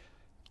that's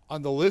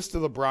on the list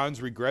of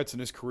LeBron's regrets in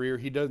his career.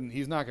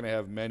 He's not going to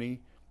have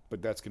many,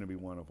 but that's going to be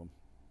one of them.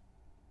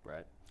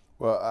 Right.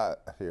 Well,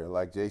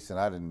 like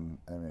Jason,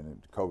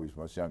 Kobe's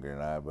much younger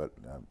than I, but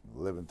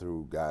living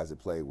through guys that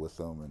played with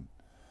him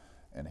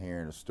and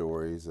hearing the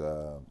stories,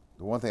 the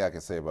one thing I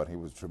can say about him, he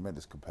was a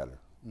tremendous competitor,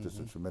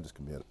 just a tremendous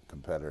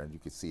competitor, and you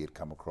could see it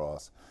come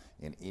across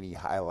in any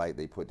highlight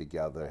they put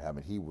together. I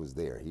mean, he was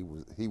there. He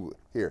was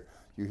here.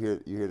 You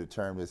hear the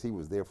term is he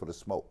was there for the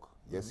smoke.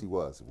 Yes, he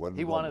was.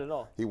 He wanted it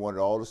all. He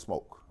wanted all the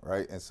smoke,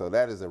 right? And so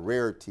that is a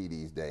rarity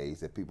these days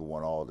that people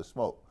want all the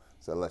smoke.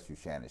 So unless you're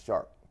Shannon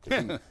Sharp.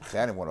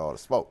 Shannon wanted all the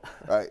smoke,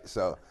 right?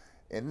 So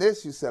in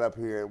this you set up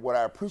here, what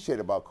I appreciate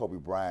about Kobe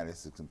Bryant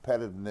is his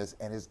competitiveness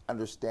and his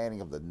understanding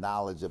of the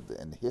knowledge of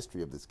and the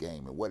history of this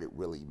game and what it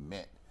really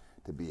meant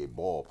to be a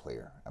ball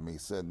player. I mean,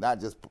 so not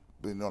just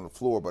being on the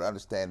floor, but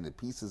understanding the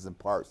pieces and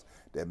parts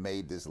that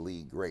made this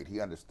league great. He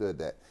understood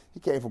that.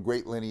 He came from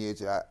great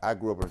lineage. I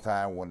grew up in a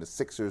time when the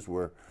Sixers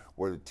were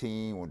the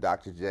team, when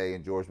Dr. J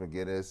and George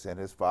McGinnis and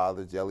his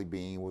father, Jelly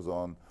Bean, was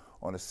on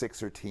a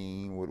Sixer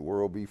team with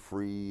World Be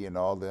Free and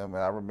all them,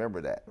 and I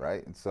remember that,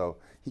 right? And so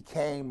he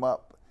came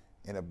up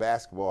in a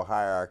basketball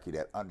hierarchy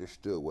that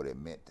understood what it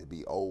meant to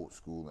be old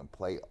school and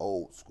play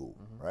old school,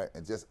 right?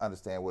 And just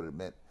understand what it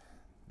meant,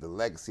 the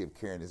legacy of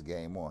carrying this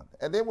game on.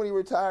 And then when he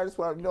retired, that's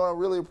what I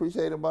really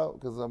appreciate him about,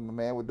 because I'm a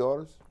man with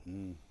daughters.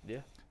 Yeah.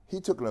 He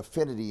took an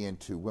affinity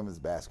into women's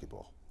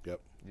basketball.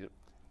 Yep.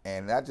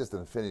 And not just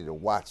an affinity to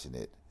watching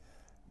it,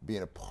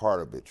 being a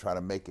part of it, trying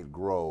to make it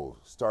grow,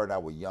 starting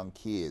out with young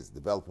kids,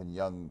 developing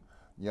young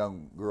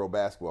girl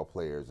basketball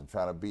players, and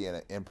trying to be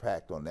an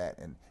impact on that,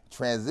 and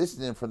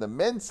transitioning from the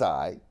men's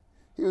side.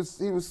 He was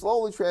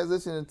slowly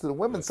transitioning into the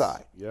women's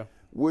side. Yeah.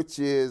 Which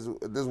is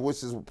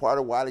part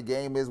of why the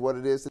game is what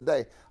it is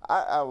today.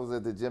 I was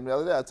at the gym the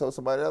other day. I told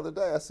somebody the other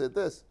day, I said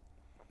this.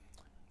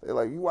 They're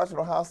like, you watching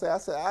Ohio State? I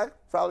said, I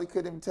probably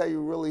couldn't even tell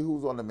you really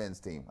who's on the men's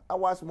team. I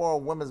watch more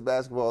women's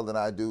basketball than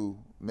I do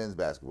men's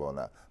basketball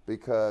now,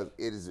 because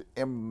it is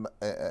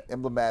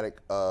emblematic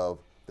of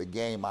the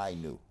game I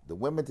knew. The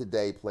women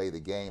today play the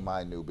game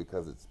I knew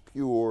because it's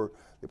pure.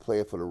 They play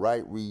it for the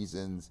right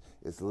reasons.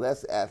 It's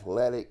less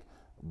athletic,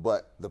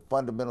 but the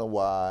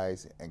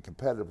fundamental-wise and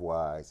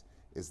competitive-wise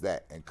is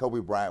that. And Kobe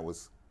Bryant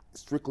was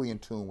strictly in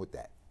tune with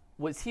that.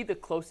 Was he the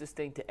closest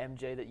thing to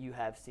MJ that you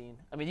have seen?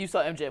 I mean, you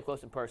saw MJ up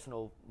close and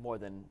personal more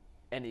than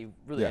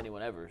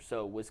anyone ever.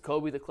 So was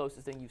Kobe the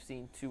closest thing you've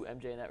seen to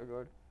MJ in that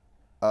regard?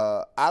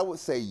 I would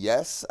say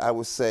yes. I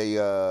would say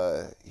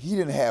he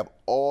didn't have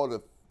all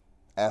the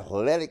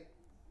athletic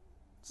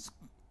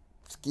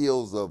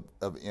skills of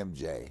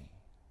MJ.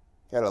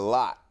 He had a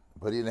lot,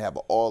 but he didn't have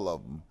all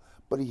of them.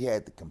 But he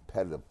had the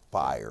competitive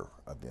fire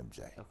of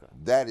MJ. Okay.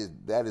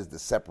 That is the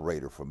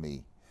separator for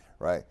me.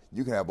 Right?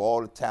 You can have all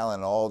the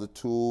talent, all the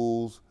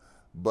tools,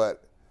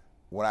 but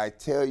when I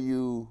tell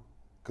you,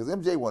 because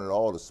MJ wanted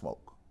all the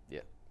smoke.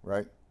 Yeah.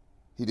 Right?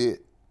 He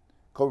did.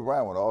 Kobe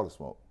Bryant wanted all the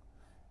smoke.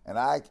 And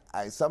I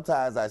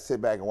sometimes I sit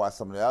back and watch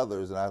some of the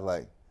others, and I was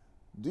like,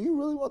 do you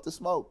really want the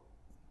smoke?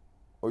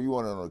 Or you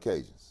want it on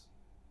occasions?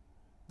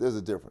 There's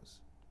a difference.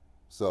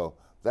 So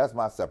that's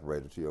my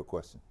separator to your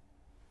question.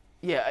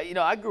 Yeah,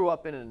 I grew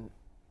up in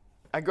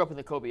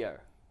the Kobe era.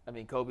 I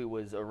mean, Kobe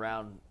was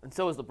around, and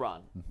so was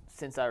LeBron,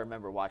 since I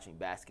remember watching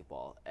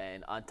basketball.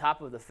 And on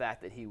top of the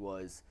fact that he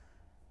was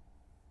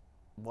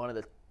one of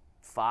the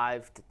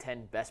 5 to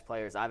 10 best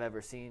players I've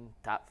ever seen,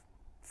 top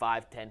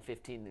 5, 10,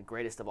 15, the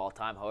greatest of all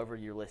time, however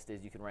your list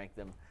is, you can rank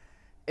them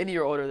in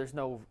your order. There's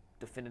no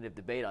definitive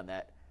debate on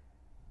that.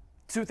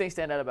 2 things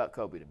stand out about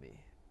Kobe to me.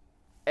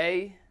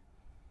 A,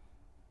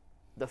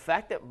 the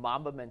fact that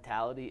Mamba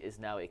mentality is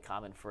now a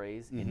common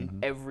phrase in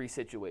every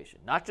situation,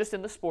 not just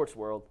in the sports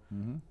world.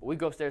 We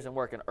go upstairs and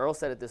work, and Earl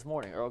said it this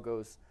morning. Earl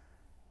goes,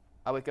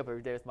 I wake up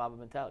every day with Mamba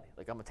mentality.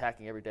 Like, I'm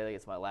attacking every day like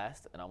it's my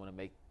last, and I'm going to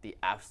make the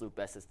absolute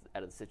best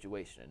out of the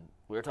situation. And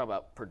we were talking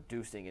about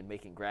producing and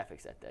making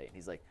graphics that day, and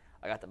he's like,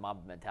 I got the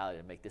Mamba mentality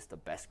to make this the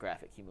best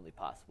graphic humanly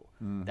possible.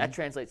 That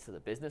translates to the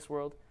business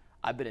world.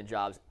 I've been in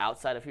jobs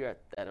outside of here.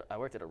 I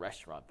worked at a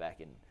restaurant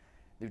back in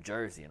New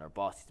Jersey, and our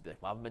boss used to be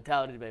like, Mamba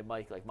mentality today,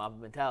 Mike, like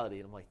Mamba mentality.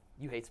 And I'm like,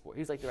 you hate sports.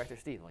 He was like Director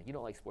Steve. I'm like, you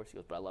don't like sports. He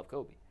goes, but I love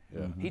Kobe.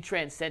 Yeah. He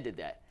transcended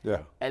that. Yeah.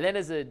 And then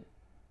as a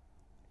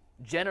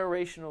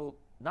generational,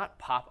 not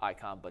pop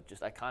icon, but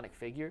just iconic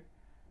figure,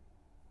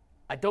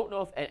 I don't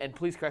know if, and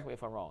please correct me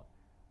if I'm wrong,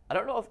 I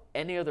don't know if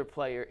any other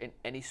player in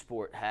any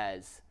sport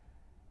has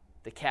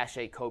the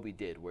cachet Kobe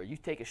did, where you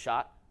take a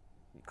shot,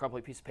 you crumple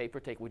a piece of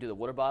paper, we do the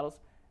water bottles,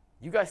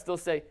 you guys still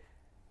say,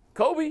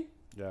 Kobe.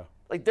 Yeah.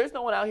 Like, there's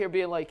no one out here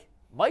being like,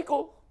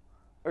 Michael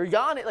or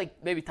Giannis, like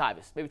maybe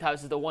Tyvus. Maybe Tyvus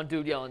is the one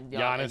dude yelling,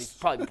 and he's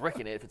probably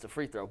bricking it if it's a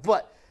free throw.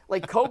 But,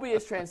 like, Kobe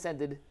has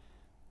transcended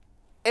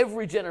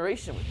every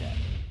generation with that.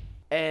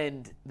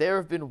 And there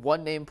have been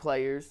one-name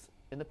players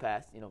in the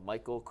past,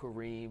 Michael,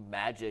 Kareem,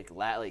 Magic,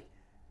 like,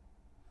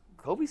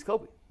 Kobe's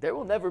Kobe. There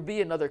will never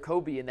be another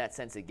Kobe in that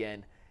sense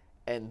again.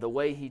 And the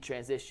way he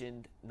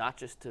transitioned, not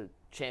just to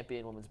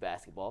champion women's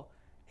basketball,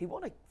 he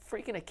won a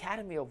freaking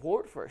Academy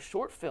Award for a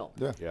short film.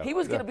 Yeah. He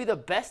was going to be the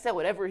best at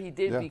whatever he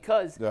did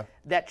because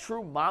that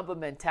true Mamba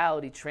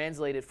mentality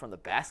translated from the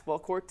basketball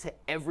court to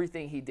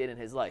everything he did in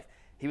his life.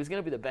 He was going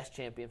to be the best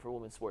champion for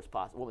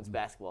women's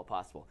basketball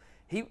possible.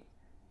 He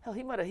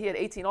had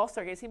 18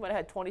 All-Star games. He might have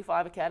had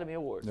 25 Academy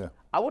Awards. Yeah.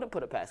 I wouldn't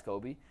put it past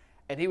Kobe.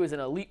 And he was an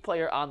elite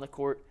player on the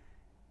court.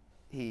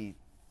 He,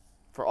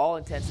 for all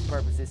intents and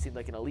purposes, seemed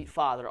like an elite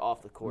father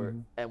off the court.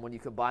 And when you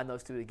combine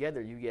those two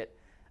together, you get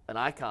an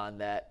icon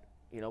that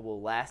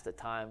will last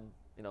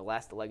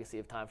last the legacy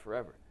of time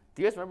forever.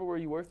 Do you guys remember where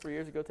you were 3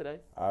 years ago today?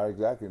 I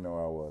exactly know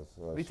where I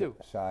was. Me too.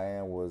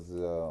 Cheyenne was, we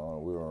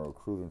were on a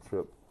recruiting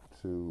trip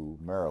to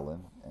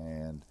Maryland,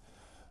 and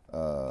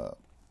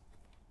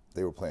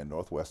they were playing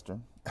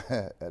Northwestern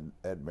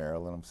at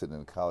Maryland. I'm sitting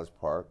in College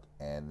Park,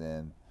 and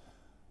then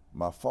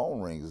my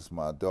phone rings. It's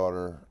my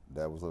daughter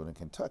that was living in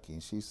Kentucky,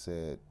 and she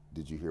said,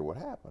 did you hear what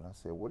happened? I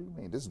said, what do you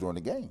mean? This is during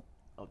the game.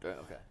 Oh,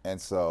 okay.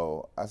 And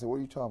so I said, what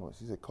are you talking about?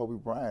 She said, Kobe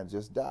Bryant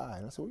just died.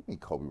 And I said, what do you mean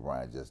Kobe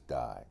Bryant just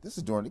died? This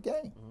is during the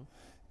game.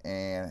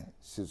 And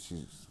she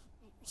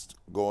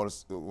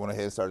went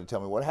ahead and started to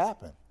tell me what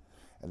happened.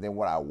 And then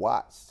what I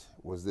watched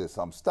was this.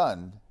 I'm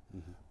stunned,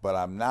 but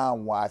I'm now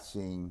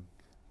watching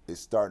it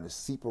starting to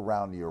seep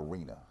around the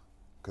arena.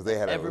 because they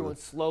had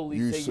everyone's slowly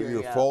figuring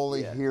you're out.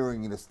 slowly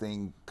hearing this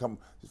thing come.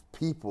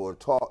 People are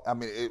talk. I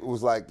mean, it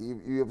was like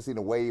you ever seen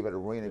a wave at an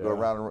arena go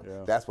around the room?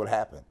 Yeah. That's what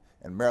happened.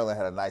 And Maryland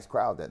had a nice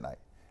crowd that night.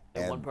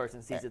 And one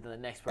person sees it, then the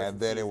next person. And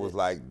then sees it was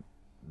like,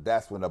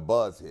 that's when the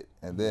buzz hit.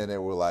 And then they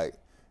were like,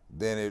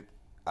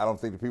 I don't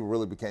think the people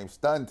really became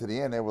stunned to the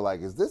end. They were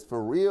like, is this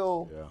for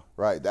real? Yeah.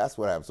 Right, that's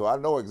what happened. So I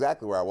know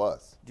exactly where I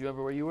was. Do you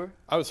remember where you were?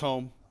 I was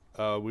home.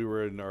 We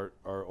were in our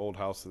old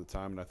house at the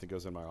time, and I think I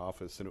was in my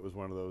office, and it was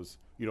one of those,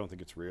 you don't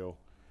think it's real.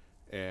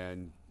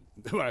 And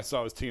when I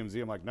saw it was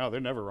TMZ, I'm like, no, they're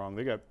never wrong.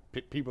 They got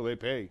people they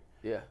pay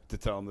to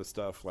tell them this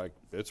stuff. Like,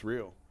 it's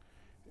real.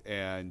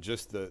 And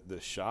just the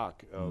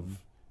shock of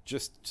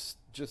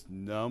just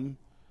numb,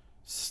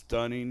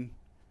 stunning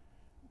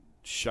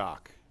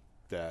shock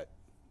that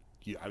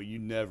you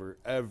never,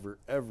 ever,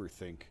 ever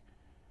think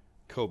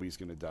Kobe's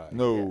going to die.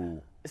 No. Yeah.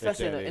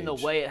 Especially in the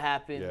way it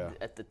happened,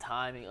 at the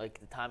timing, like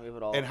the timing of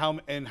it all.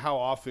 And how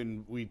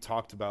often we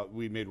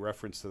made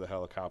reference to the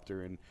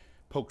helicopter and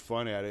poked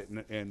fun at it,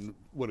 and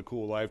what a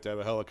cool life to have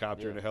a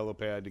helicopter and a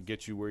helipad to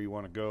get you where you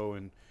want to go,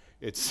 and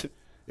it's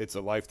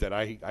a life that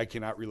I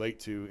cannot relate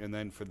to, and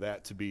then for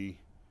that to be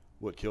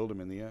what killed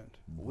him in the end.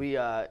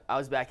 I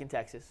was back in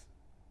Texas.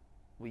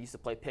 We used to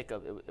play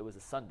pickup. It was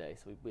a Sunday,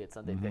 so we had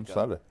Sunday pickup.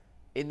 Sunday.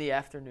 In the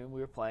afternoon, we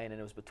were playing, and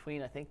it was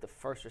between, I think, the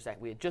first or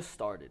second. We had just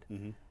started.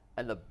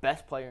 And the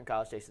best player in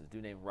College Station is a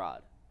dude named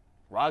Rod.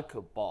 Rod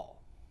could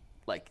ball.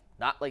 Like,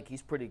 not like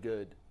he's pretty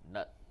good.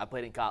 I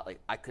played in college.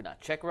 Like, I could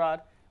not check Rod.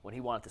 When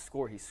he wanted to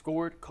score, he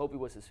scored. Kobe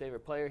was his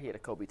favorite player. He had a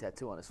Kobe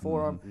tattoo on his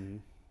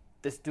forearm.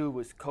 This dude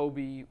was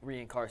Kobe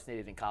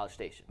reincarnated in College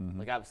Station.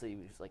 Like, obviously, he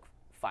was like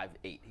 5'8".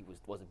 He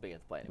wasn't big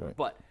enough to play anymore. Right.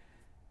 But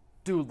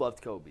dude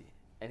loved Kobe.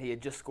 And he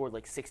had just scored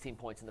like 16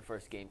 points in the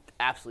first game.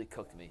 Absolutely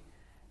cooked me.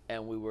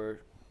 And we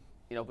were,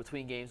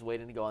 between games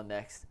waiting to go on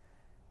next.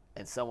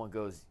 And someone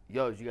goes,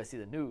 yo, did you guys see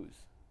the news?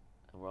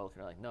 And we're all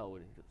looking like, no.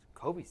 He goes,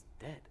 Kobe's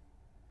dead.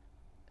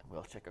 And we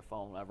all check our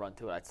phone. I run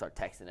to it. I'd start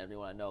texting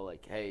everyone I know,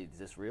 like, hey, is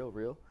this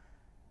real?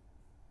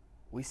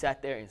 We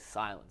sat there in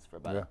silence for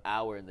about an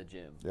hour in the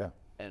gym. Yeah.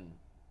 And,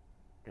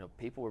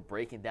 people were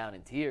breaking down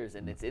in tears.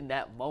 And it's in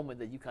that moment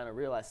that you kind of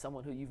realize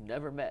someone who you've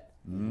never met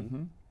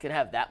can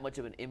have that much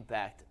of an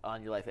impact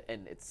on your life.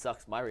 And it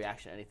sucks. My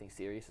reaction to anything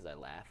serious is I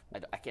laugh.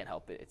 I can't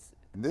help it.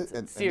 It's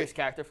a serious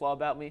character flaw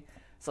about me.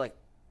 It's like,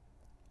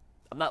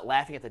 I'm not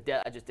laughing at the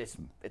death.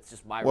 It's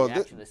just my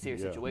reaction to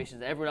serious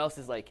situations. And everyone else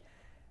is like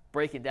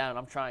breaking down. And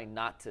I'm trying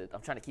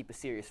to keep a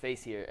serious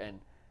face here.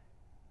 And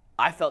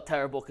I felt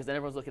terrible because then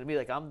everyone's looking at me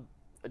like I'm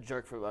a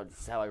jerk for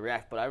just how I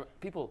react. But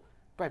people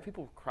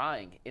were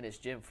crying in his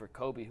gym for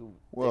Kobe, who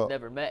they've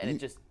never met.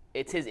 And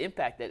it's his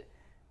impact that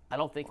I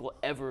don't think will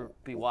ever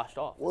be washed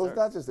off. Well, it's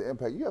not just the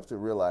impact. You have to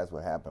realize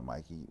what happened,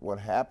 Mikey. What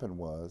happened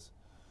was,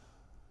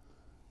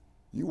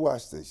 you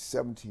watched a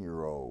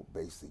 17-year-old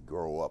basically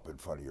grow up in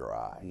front of your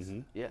eyes.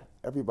 Yeah.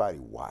 Everybody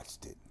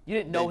watched it. You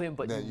didn't know him,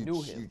 but you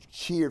knew him. You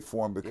cheered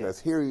for him because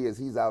here he is.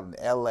 He's out in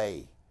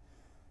L.A.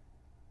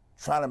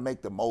 trying to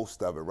make the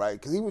most of it, right?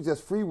 Because he was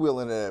just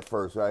freewheeling it at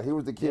first, right? He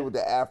was the kid with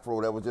the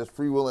afro that was just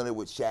freewheeling it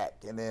with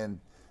Shaq. And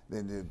then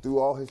through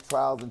all his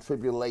trials and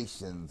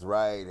tribulations,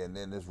 right? And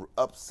then his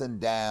ups and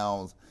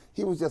downs.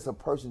 He was just a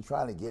person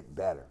trying to get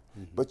better.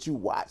 But you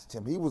watched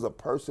him. He was a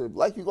person,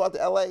 like you go out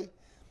to L.A.,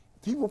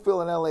 people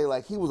feel in L.A.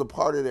 like he was a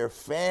part of their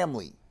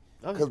family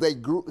because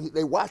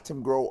they watched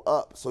him grow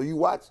up. So you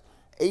watch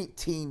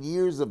 18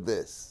 years of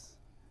this,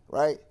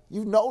 right?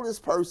 You know this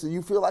person.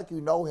 You feel like you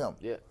know him.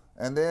 Yeah.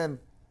 And then,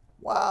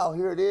 wow,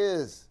 here it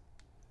is.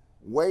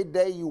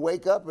 Day you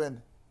wake up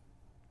and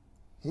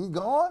he's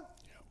gone?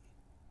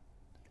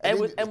 Yeah.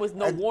 And with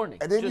no warning.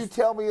 And then you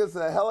tell me it's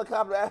a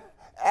helicopter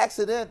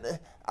accident.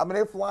 I mean,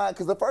 they're flying.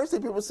 Because the first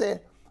thing people were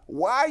saying,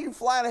 why are you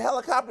flying a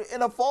helicopter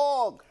in a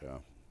fog? Yeah.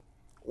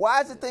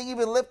 Why is the thing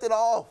even lifted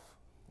off?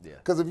 Yeah.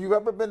 Because if you've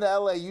ever been to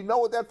L.A., you know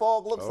what that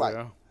fog looks like.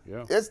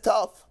 Yeah. It's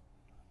tough,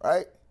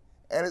 right?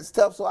 And it's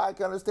tough, so I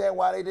can understand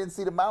why they didn't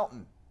see the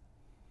mountain.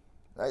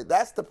 Right?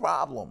 That's the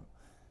problem.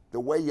 The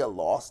way you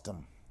lost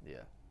him.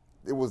 Yeah.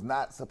 It was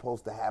not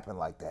supposed to happen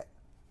like that.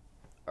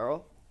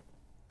 Earl?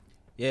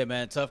 Yeah,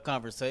 man, tough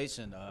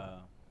conversation.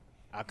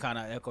 I kind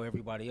of echo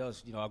everybody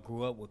else. I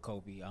grew up with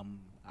Kobe.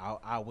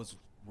 I was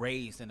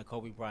raised in the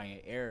Kobe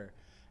Bryant era.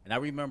 And I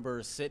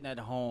remember sitting at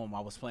home, I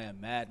was playing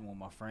Madden with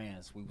my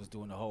friends. We was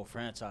doing the whole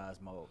franchise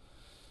mode.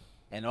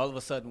 And all of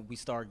a sudden, we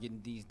started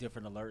getting these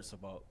different alerts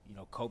about,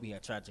 Kobe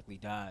had tragically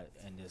died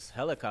in this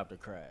helicopter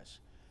crash.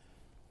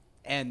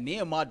 And me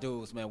and my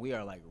dudes, man, we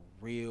are like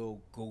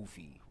real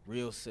goofy,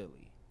 real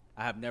silly.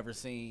 I have never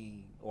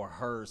seen or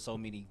heard so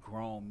many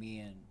grown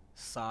men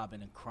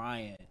sobbing and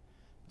crying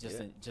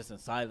just in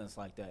silence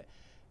like that.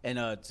 And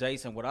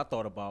Jason, what I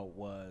thought about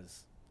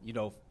was,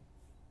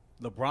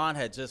 LeBron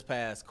had just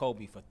passed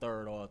Kobe for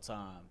third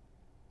all-time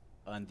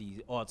on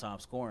the all-time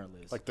scoring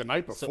list. Like the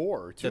night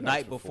before. The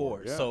night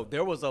before. Yeah. So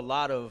there was a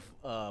lot of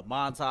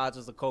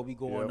montages of Kobe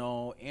going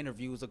on,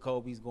 interviews of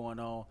Kobe's going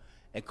on.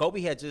 And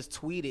Kobe had just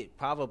tweeted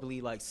probably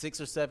like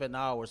 6 or 7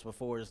 hours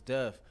before his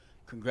death,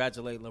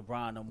 congratulating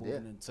LeBron on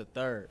moving into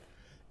third.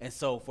 And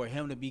so for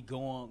him to be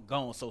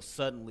gone so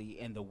suddenly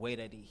in the way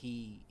that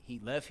he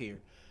left here,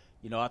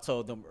 I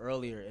told them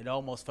earlier, it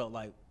almost felt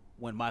like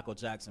when Michael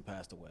Jackson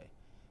passed away,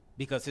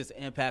 because his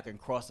impact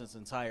across this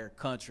entire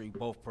country,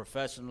 both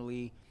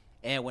professionally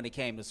and when it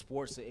came to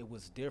sports, it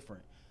was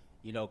different.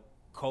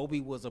 Kobe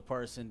was a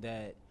person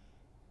that,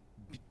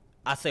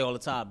 I say all the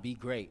time, be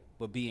great,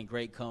 but being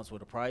great comes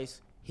with a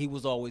price. He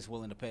was always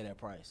willing to pay that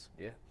price.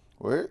 Yeah.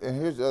 Well,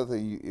 and here's the other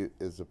thing: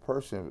 is a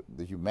person,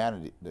 the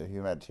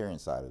humanitarian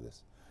side of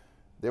this.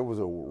 There was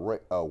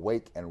a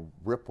wake and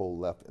ripple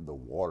left in the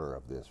water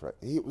of this, right?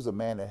 He was a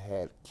man that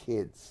had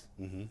kids,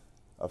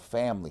 a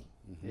family.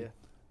 Mm-hmm. Yeah.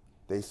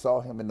 They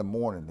saw him in the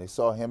morning. They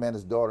saw him and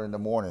his daughter in the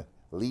morning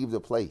leave the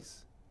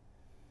place.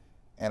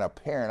 And a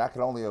parent, I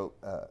can only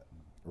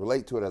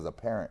relate to it as a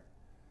parent,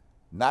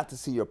 not to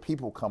see your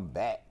people come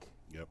back.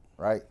 Yep.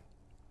 Right?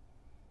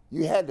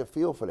 You had to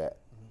feel for that.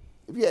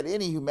 If you had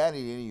any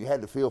humanity in you, you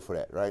had to feel for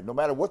that, right? No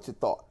matter what you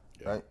thought,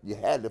 right? You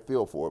had to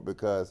feel for it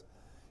because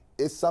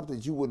it's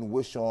something you wouldn't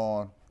wish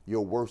on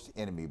your worst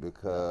enemy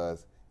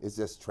because it's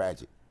just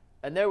tragic.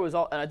 And there was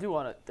I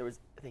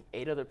think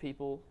 8 other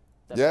people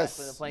that Yes. passed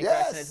in the plane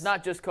crash. And it's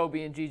not just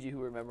Kobe and Gigi who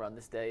remember on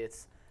this day.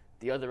 It's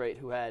the other 8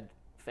 who had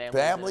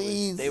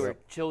families. They were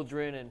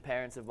children and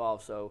parents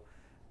involved. So,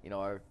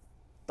 our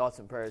thoughts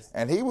and prayers.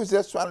 And he was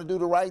just trying to do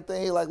the right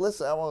thing. Like,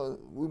 listen,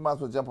 we might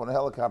as well jump on a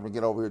helicopter and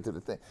get over here to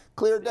the thing.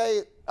 Clear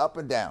day, up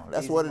and down.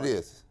 That's Easy what money. it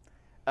is.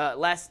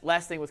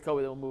 Last thing with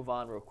Kobe, then we'll move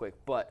on real quick.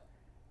 But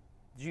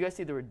did you guys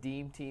see the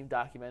Redeem Team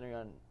documentary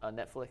on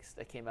Netflix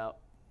that came out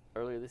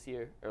earlier this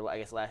year, or I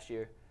guess last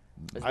year?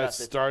 I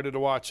started to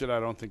watch it. I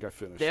don't think I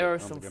finished. There are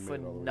some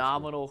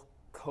phenomenal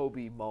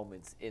Kobe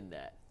moments in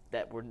that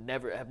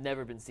have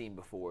never been seen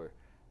before.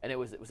 And it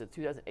was the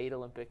 2008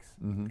 Olympics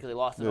because they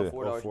lost in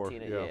 04 to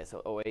Argentina. Yeah,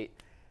 so 08.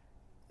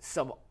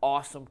 Some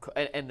awesome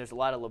and there's a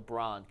lot of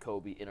LeBron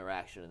Kobe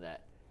interaction in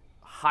that.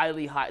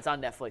 It's on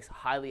Netflix.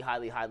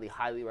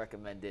 Highly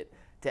recommend it.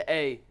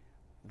 To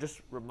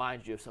just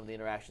remind you of some of the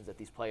interactions that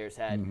these players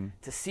had.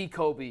 To see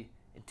Kobe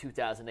in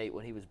 2008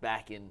 when he was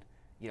back in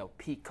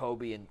peak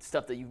Kobe and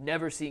stuff that you've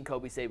never seen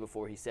Kobe say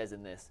before. He says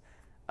in this,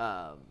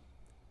 and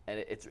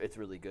it's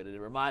really good. And it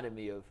reminded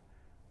me of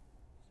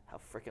how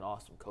freaking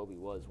awesome Kobe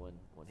was when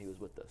he was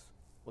with us.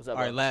 What's up?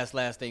 All right,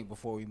 last thing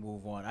before we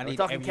move on. We're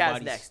talking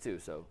Cavs next too,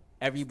 so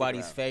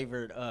everybody's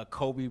favorite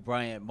Kobe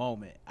Bryant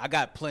moment. I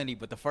got plenty,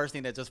 but the first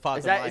thing that just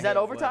popped in my head is that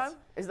overtime?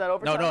 Is that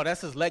overtime? No,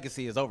 that's his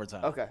legacy is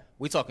overtime. Okay.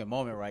 We talking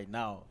moment right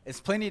now. It's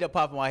plenty that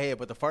pop in my head,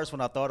 but the first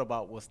one I thought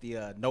about was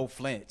the no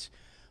flinch.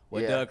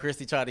 When Doug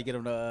Christie tried to get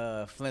him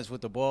to flinch with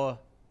the ball,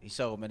 he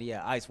showed him, and he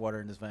had ice water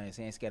in his veins.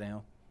 He ain't scared of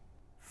him.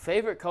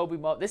 Favorite Kobe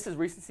moment. This is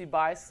recency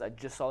bias. I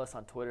just saw this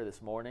on Twitter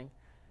this morning.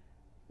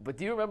 But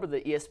do you remember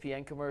the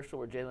ESPN commercial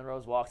where Jalen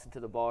Rose walks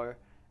into the bar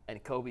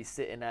and Kobe's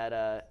sitting at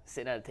a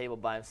table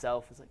by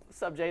himself? He's like,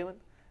 "What's up, Jalen?"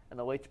 And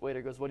the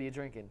waiter goes, "What are you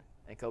drinking?"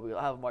 And Kobe goes,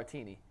 "I'll have a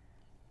martini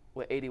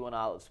with 81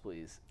 olives,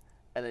 please."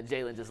 And then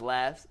Jalen just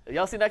laughs.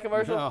 Y'all seen that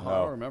commercial? No, I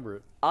don't remember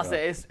it. I'll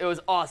say it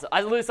was awesome.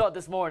 I literally saw it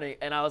this morning,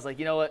 and I was like,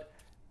 you know what?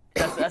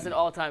 That's an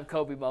all-time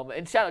Kobe moment.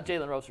 And shout out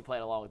Jalen Rose for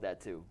playing along with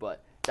that too.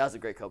 But that was a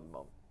great Kobe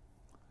moment.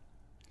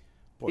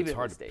 Boy,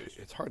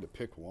 it's hard to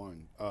pick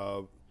one.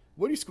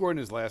 What did he score in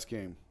his last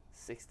game?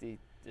 60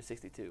 to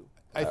 62.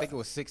 I think it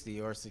was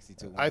 60 or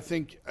 62. I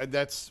think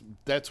that's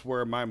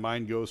where my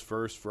mind goes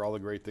first for all the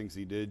great things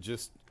he did.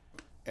 Just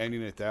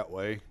ending it that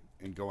way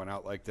and going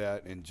out like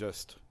that, and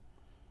just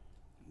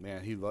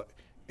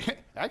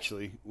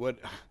actually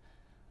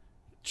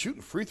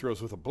shooting free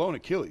throws with a blown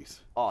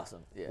Achilles.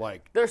 Awesome. Yeah.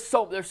 Like there's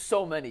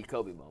so many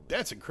Kobe moments.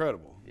 That's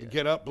incredible. Yeah. You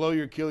get up, blow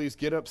your Achilles,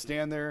 get up,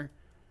 stand there,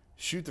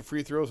 shoot the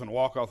free throws, and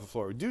walk off the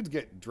floor. Dudes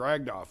get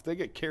dragged off. They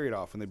get carried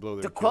off when they blow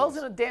their Achilles. DeQuell's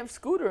in a damn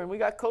scooter, and we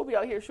got Kobe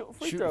out here shooting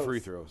free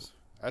throws.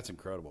 That's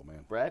incredible,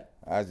 man. Brad?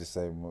 I just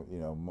say,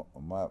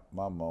 my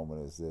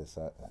moment is this.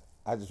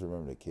 I just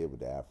remember the kid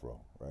with the afro,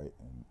 right?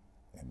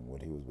 And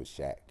when he was with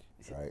Shaq,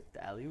 right?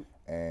 The alley-oop?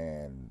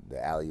 And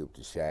the alley-oop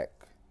to Shaq.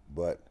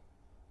 But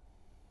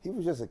he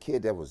was just a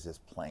kid that was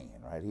just playing,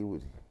 right?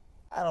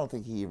 I don't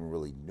think he even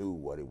really knew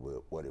what it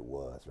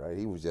was, right?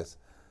 He was just,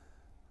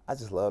 I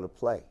just love to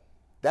play.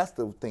 That's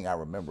the thing I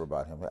remember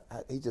about him.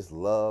 He just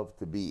loved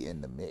to be in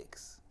the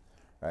mix,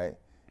 right?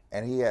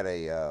 And he had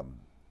a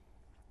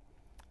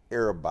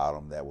air about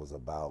him that was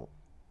about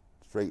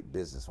straight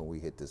business when we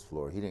hit this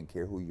floor. He didn't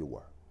care who you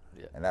were.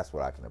 Yeah. And that's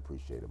what I can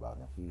appreciate about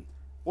him.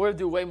 We're going to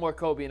do way more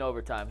Kobe in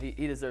overtime.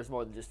 He deserves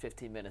more than just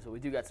 15 minutes. But we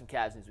do got some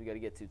Cavs news we got to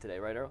get to today,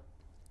 right, Earl?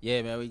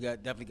 Yeah, man, we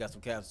definitely got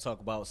some Cavs to talk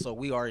about. So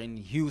we are in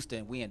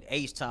Houston. We in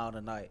H-Town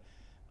tonight.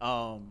 We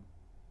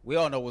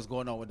all know what's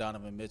going on with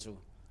Donovan Mitchell.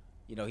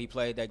 You know, he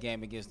played that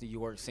game against New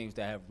York, seems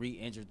to have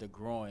re-injured the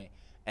groin.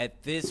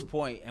 At this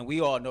point, and we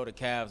all know the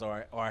Cavs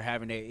are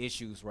having their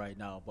issues right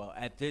now, but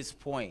at this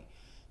point,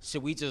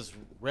 should we just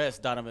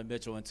rest Donovan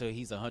Mitchell until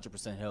he's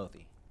 100%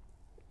 healthy?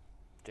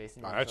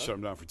 Jason, I'd shut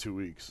him down for 2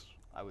 weeks.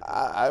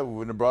 I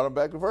wouldn't have brought him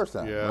back the first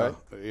time. Yeah, right?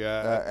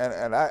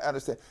 yeah. And I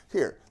understand.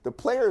 Here, the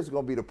player is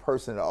going to be the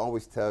person that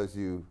always tells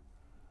you,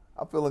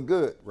 I'm feeling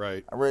good.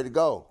 Right. I'm ready to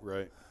go.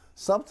 Right.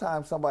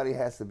 Sometimes somebody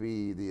has to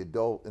be the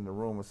adult in the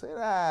room and say,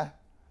 nah.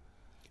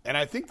 And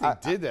I think they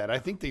did that. I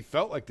think they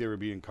felt like they were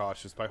being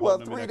cautious by Well,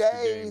 holding them 3 an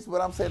extra days, game.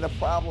 but I'm saying the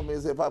problem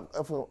is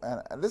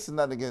and this is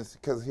nothing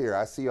against, because here,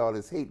 I see all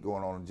this hate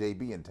going on in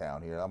JB in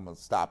town here. I'm going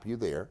to stop you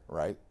there,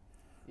 right?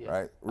 Yeah.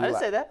 Right? I didn't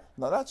say that.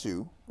 No, not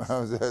you.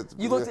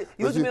 You looked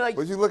at me like.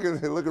 But you looking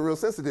real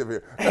sensitive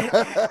here.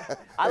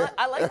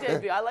 I like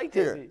JB. I like JB.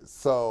 Here,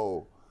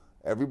 so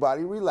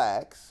everybody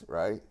relax,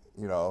 right?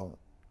 You know,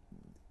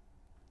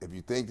 if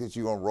you think that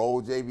you're going to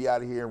roll JB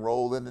out of here and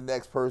roll in the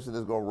next person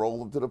that's going to roll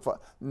them to the front,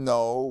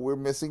 no, we're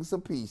missing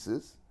some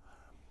pieces.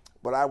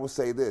 But I would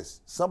say this,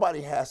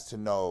 somebody has to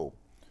know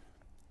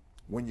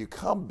when you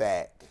come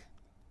back,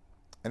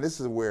 and this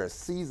is where a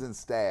seasoned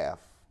staff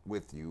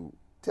with you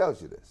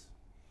tells you this.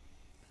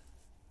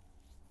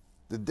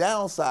 The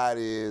downside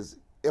is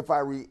if I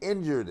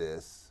re-injure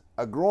this,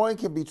 a groin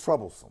can be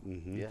troublesome.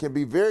 Mm-hmm. Yeah. Can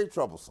be very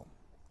troublesome.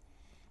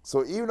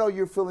 So even though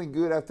you're feeling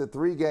good after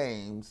 3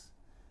 games,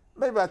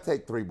 maybe I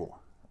take 3 more,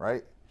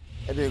 right?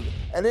 And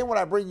then when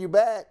I bring you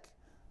back,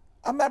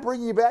 I'm not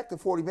bringing you back to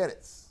 40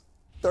 minutes,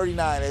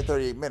 39 and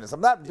 38 minutes.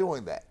 I'm not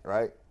doing that,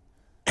 right?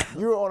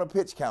 You're on a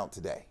pitch count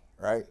today,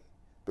 right?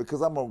 Because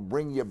I'm going to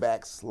bring you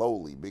back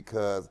slowly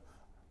because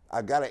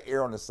I got to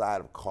err on the side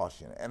of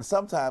caution. And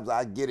sometimes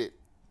I get it.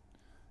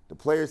 The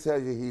player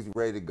tells you he's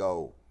ready to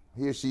go.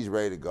 He or she's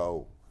ready to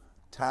go.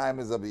 Time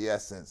is of the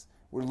essence.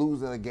 We're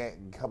losing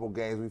a couple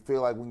games. We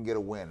feel like we can get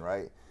a win,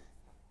 right?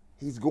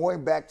 He's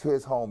going back to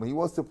his home. He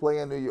wants to play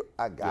in New York.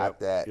 I got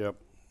that. Yep.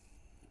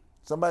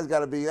 Somebody's got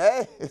to be,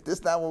 hey, this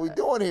is not what we're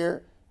doing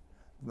here.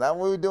 Not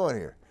what we're doing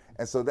here.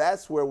 And so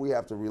that's where we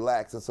have to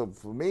relax. And so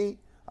for me,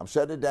 I'm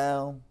shutting it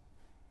down.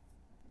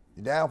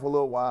 You're down for a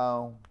little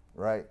while,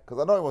 right?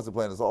 Because I know he wants to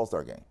play in this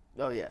All-Star game.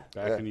 Oh yeah.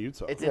 Back in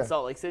Utah. It's in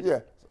Salt Lake City.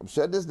 Yeah. I'm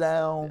shutting this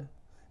down.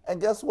 Yeah. And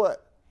guess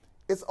what?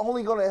 It's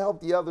only going to help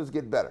the others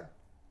get better.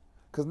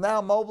 Because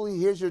now, Mobley,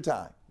 here's your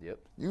time. Yep.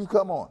 You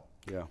come on.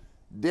 Yeah.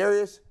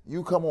 Darius,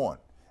 you come on.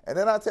 And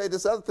then I'll tell you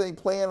this other thing,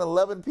 playing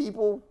 11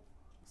 people,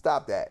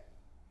 stop that.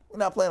 We're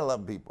not playing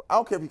 11 people. I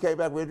don't care if you came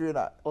back with injury or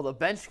not. Well, the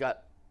bench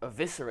got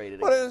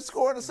eviscerated. But they didn't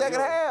score in the second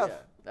half.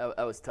 Yeah,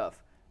 that was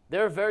tough.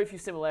 There are very few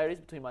similarities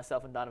between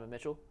myself and Donovan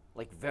Mitchell.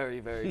 Like,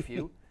 very, very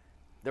few.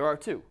 There are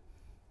 2.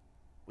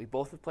 We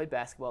both have played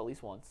basketball at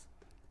least once.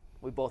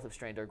 We both have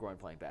strained our groin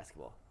playing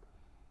basketball.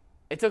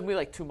 It took me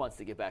like 2 months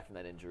to get back from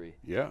that injury.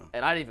 Yeah.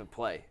 And I didn't even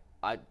play.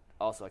 I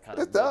kind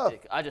of milked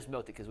it. I just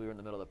milked it because we were in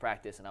the middle of the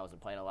practice and I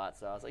wasn't playing a lot.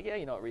 So I was like, yeah,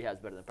 you know what, rehab's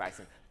better than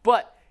practicing.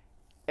 But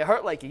it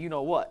hurt like you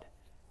know what.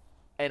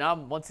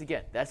 And once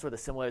again, that's where the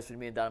similarities between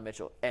me and Donovan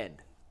Mitchell end.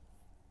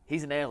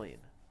 He's an alien.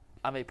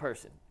 I'm a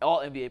person. All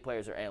NBA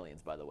players are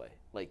aliens, by the way.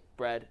 Like,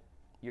 Brad,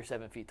 you're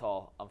 7 feet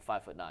tall. I'm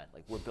 5'9".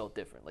 Like, we're built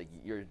different. Like,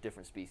 you're a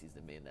different species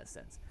than me in that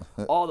sense.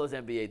 All those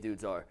NBA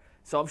dudes are.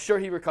 So I'm sure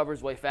he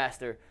recovers way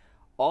faster.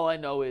 All I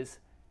know is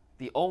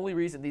the only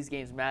reason these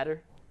games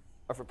matter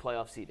are for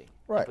playoff seeding.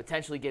 Right. And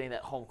potentially getting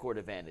that home court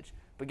advantage.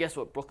 But guess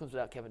what? Brooklyn's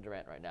without Kevin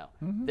Durant right now.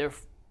 Mm-hmm. They're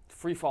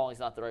free-falling is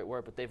not the right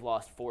word, but they've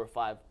lost 4 or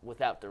 5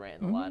 without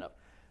Durant in the lineup.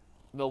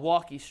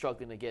 Milwaukee's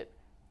struggling to get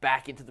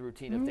back into the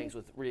routine of things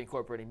with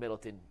reincorporating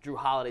Middleton. Drew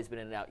Holiday's been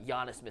in and out.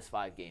 Giannis missed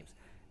 5 games.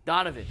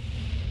 Donovan,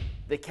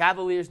 the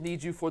Cavaliers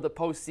need you for the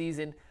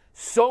postseason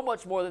so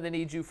much more than they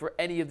need you for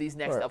any of these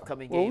next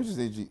upcoming games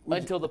We just need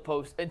until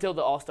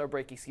the All-Star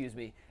break,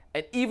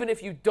 And even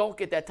if you don't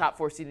get that top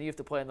 4 seed and you have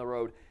to play on the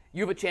road,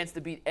 you have a chance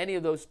to beat any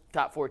of those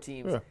top 4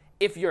 teams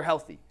if you're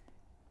healthy.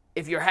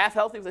 If you're half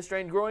healthy with a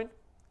strained groin,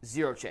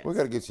 0 chance. We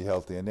got to get you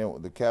healthy, and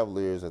then the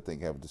Cavaliers, I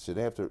think,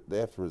 they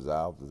have to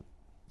resolve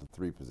the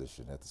 3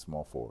 position at the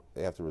small forward.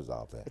 They have to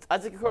resolve that. It's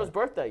Isaac Okoro's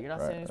birthday. You're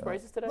not singing his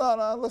praises today?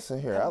 No.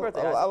 Listen here. Happy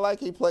birthday, I like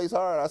he plays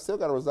hard. I still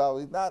got to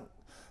resolve.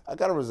 I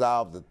got to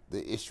resolve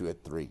the issue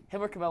at 3.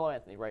 Him or Carmelo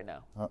Anthony right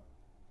now?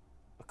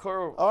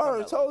 Okoro. I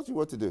already told you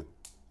what to do.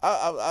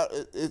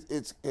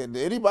 And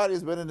anybody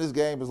that's been in this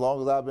game as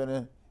long as I've been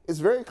in, it's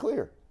very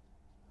clear.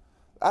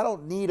 I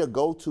don't need a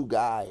go-to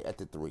guy at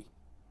the 3.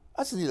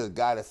 I just need a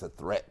guy that's a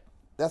threat.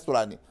 That's what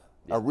I need.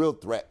 A real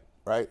threat,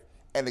 right?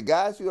 And the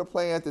guys who are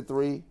playing at the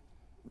 3,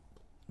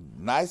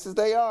 nice as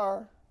they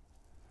are,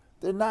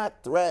 they're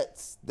not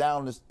threats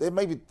down the.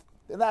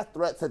 They're not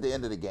threats at the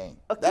end of the game.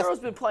 Okoro's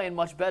been playing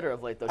much better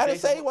of late, though. I didn't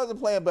say he wasn't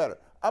playing better.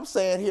 I'm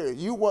saying here,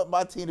 you want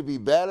my team to be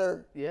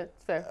better. Yeah,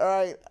 it's fair. All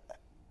right.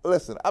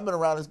 Listen, I've been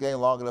around this game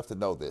long enough to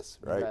know this,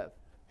 right? Okay.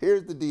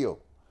 Here's the deal.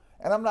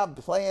 And I'm not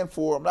buying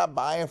for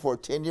a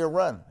 10-year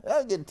run. I'm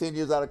not getting 10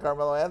 years out of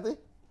Carmelo Anthony.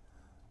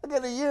 I'm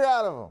getting a year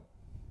out of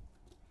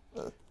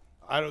him.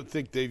 I don't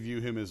think they view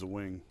him as a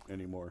wing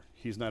anymore.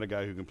 He's not a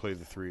guy who can play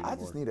the 3 anymore. I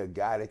just need a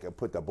guy that can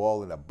put the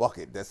ball in a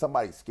bucket that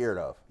somebody's scared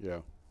of. Yeah.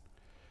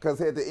 Because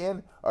at the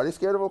end, are they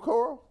scared of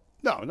Okoro?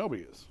 No,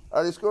 nobody is.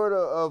 Are they scared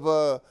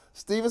of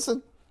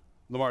Stevenson?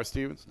 Lamar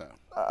Stevens? No.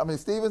 I mean,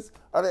 Stevens?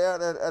 Are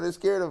they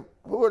scared of?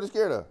 Who are they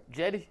scared of?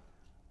 Jetty.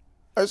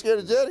 Are they scared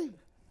of Jetty?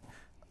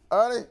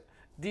 Are they?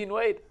 Dean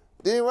Wade.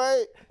 Dean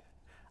Wade?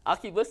 I'll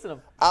keep listing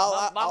them.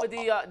 Mama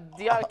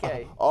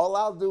Diake. All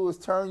I'll do is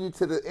turn you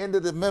to the end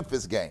of the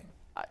Memphis game.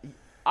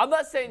 I'm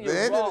not saying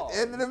you're wrong.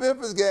 End of the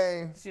Memphis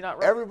game, Not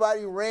right.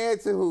 everybody ran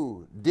to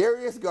who?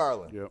 Darius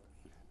Garland. Yep.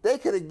 They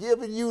could have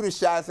given you the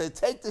shot and said,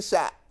 take the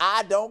shot.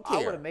 I don't care.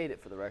 I would have made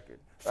it for the record.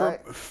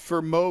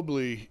 For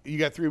Mobley, you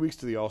got 3 weeks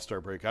to the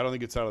All-Star break. I don't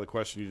think it's out of the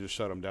question you just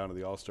shut him down to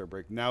the All-Star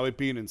break. Now, it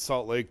being in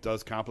Salt Lake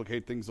does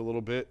complicate things a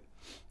little bit.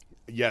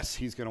 Yes,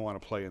 he's going to want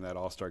to play in that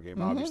All-Star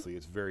game, obviously.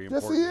 It's very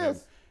important to him.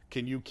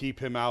 Can you keep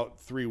him out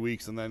 3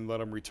 weeks and then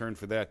let him return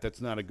for that?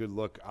 That's not a good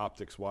look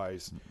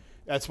optics-wise.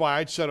 That's why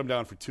I'd shut him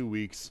down for 2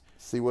 weeks.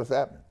 See what's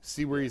happening.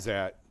 See where he's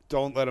at.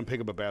 Don't let him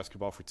pick up a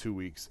basketball for 2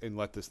 weeks and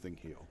let this thing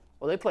heal.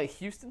 Well, they play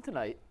Houston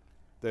tonight.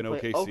 Then They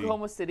play OKC.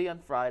 Oklahoma City on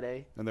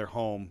Friday. And they're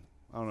home.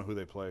 I don't know who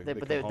they play.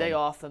 But they have a day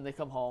off, then they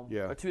come home.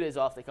 Yeah. Or 2 days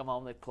off, they come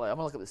home, they play. I'm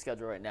gonna look at the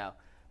schedule right now.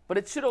 But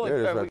it should only. There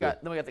it is we right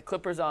got the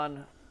Clippers on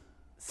Ty.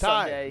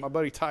 Sunday. My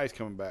buddy Ty's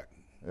coming back.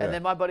 Yeah. And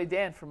then my buddy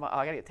Dan from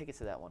I gotta get tickets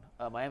to that one.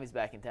 Miami's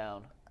back in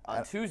town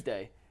on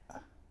Tuesday.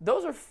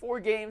 Those are 4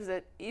 games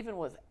that even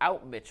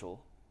without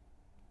Mitchell,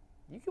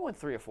 you can win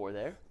 3 or 4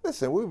 there.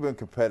 Listen, we've been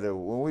competitive.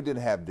 When we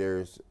didn't have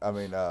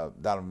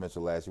Donovan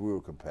Mitchell last year, we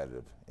were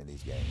competitive in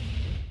these games.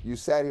 You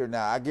sat here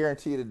now, I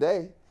guarantee you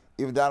today,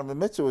 even Donovan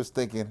Mitchell was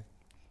thinking,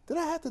 did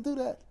I have to do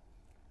that?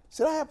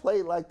 Should I have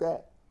played like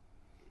that?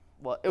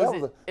 Well,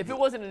 if it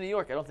wasn't in New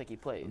York, I don't think he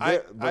played.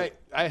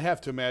 I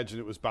have to imagine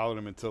it was bothering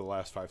him until the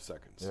last 5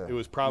 seconds. Yeah. It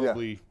was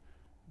probably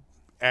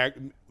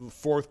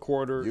fourth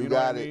quarter. You know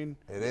got what I it.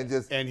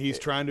 mean? And he's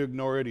trying to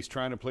ignore it. He's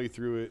trying to play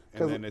through it.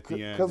 And then at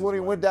the end. Because when he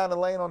went down the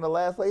lane on the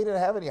last play, he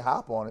didn't have any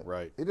hop on it.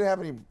 Right. He didn't have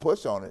any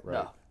push on it.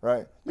 No.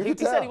 Right. He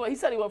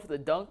said he went for the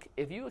dunk.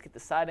 If you look at the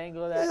side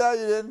angle of that, Yeah,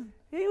 you didn't.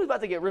 he was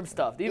about to get rim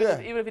stuffed. Even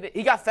if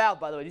he got fouled,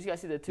 by the way. Did you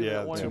guys see the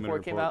 2-minute warning 2-minute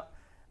report came out?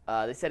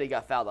 They said he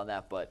got fouled on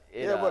that, but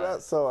it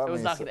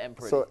was not going to end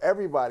pretty. So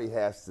everybody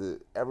has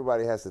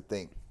to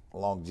think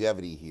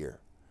longevity here.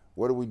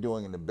 What are we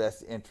doing in the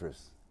best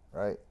interest,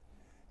 right?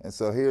 And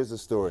so here's the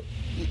story.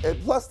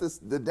 And plus,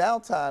 the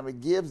downtime,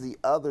 it gives the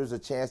others a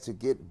chance to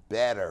get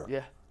better.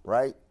 Yeah.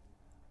 Right?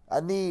 I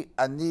need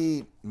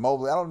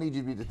Mobley. I don't need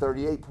you to be the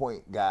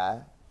 38-point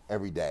guy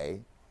every day.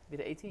 Be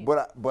the 18.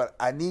 But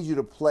I need you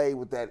to play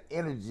with that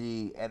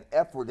energy and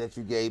effort that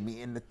you gave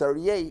me in the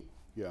 38.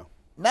 Yeah.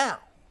 Now,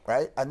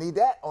 right? I need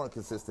that on a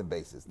consistent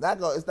basis. It's not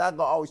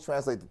gonna always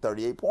translate to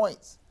 38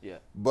 points. Yeah.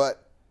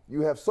 But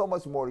you have so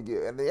much more to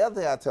give. And the other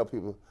thing I tell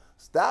people,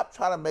 stop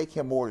trying to make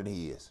him more than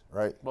he is,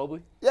 right?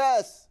 Mobley?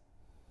 Yes.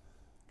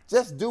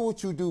 Just do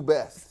what you do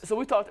best. So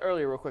we talked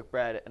earlier real quick,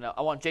 Brad, and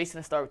I want Jason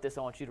to start with this.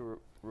 I want you to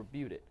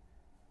rebuke it.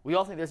 We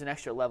all think there's an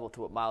extra level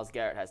to what Myles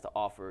Garrett has to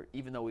offer,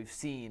 even though we've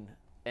seen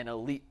an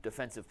elite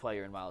defensive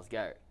player in Myles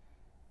Garrett.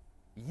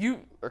 You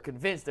are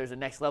convinced there's a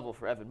next level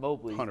for Evan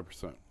Mobley.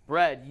 100%.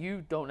 Brad,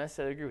 you don't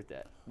necessarily agree with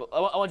that. But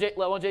I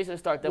want Jason to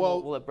start, then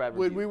we'll let Brad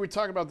review. When we were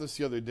talking about this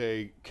the other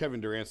day, Kevin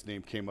Durant's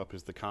name came up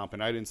as the comp,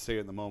 and I didn't say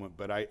it in the moment,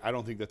 but I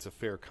don't think that's a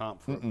fair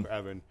comp for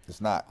Evan.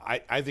 It's not.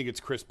 I think it's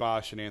Chris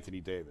Bosh and Anthony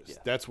Davis. Yeah.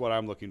 That's what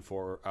I'm looking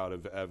for out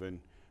of Evan,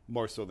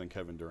 more so than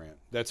Kevin Durant.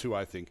 That's who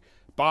I think.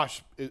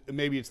 Bosh,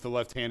 maybe it's the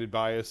left-handed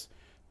bias,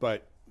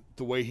 but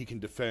the way he can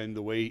defend,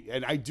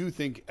 and I do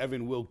think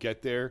Evan will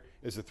get there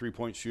as a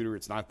three-point shooter.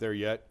 It's not there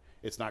yet.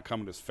 It's not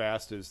coming as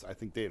fast as I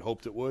think they had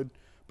hoped it would,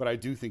 but I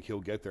do think he'll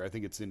get there. I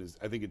think it's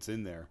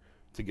in there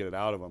to get it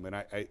out of him.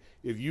 And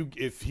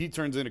if he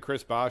turns into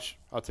Chris Bosh,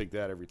 I'll take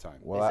that every time.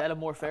 Well, is that a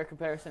more fair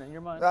comparison in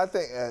your mind? I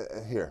think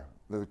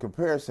the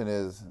comparison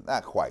is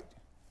not quite.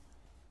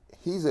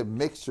 He's a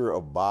mixture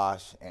of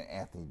Bosh and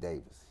Anthony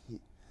Davis.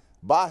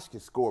 Bosh can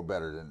score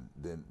better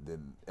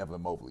than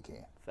Evan Mobley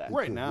can. Fact.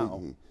 Right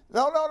now.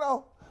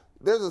 No.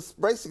 There's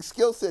a basic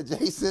skill set,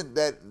 Jason,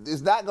 that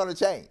is not going to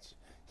change.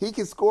 He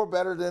can score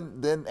better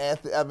than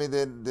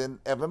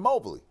Evan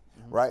Mobley,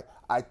 right?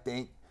 I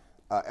think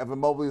Evan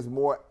Mobley is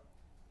more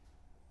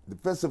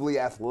defensively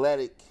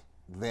athletic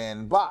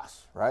than Bosh,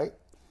 right?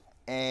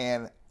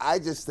 And I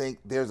just think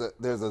there's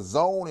a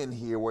zone in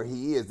here where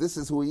he is. This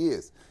is who he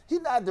is.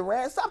 He's not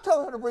Durant. Stop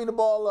telling him to bring the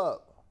ball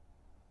up.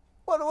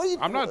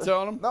 I'm not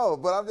telling him. No,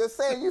 but I'm just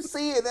saying, you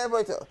see it,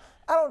 everybody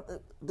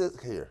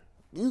here.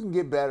 You can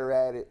get better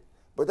at it,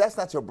 but that's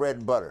not your bread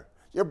and butter.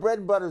 Your bread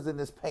and butter is in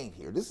this paint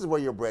here. This is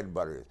where your bread and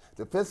butter is.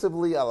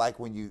 Defensively, I like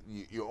when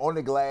you're on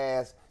the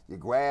glass, you're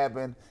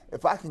grabbing.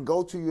 If I can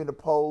go to you in the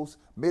post,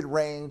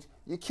 mid-range,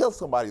 you kill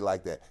somebody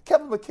like that.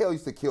 Kevin McHale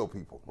used to kill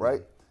people,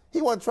 right? Mm-hmm.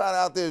 He wasn't trying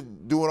out there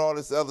doing all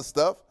this other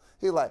stuff.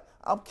 He's like,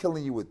 I'm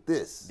killing you with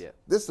this. Yeah.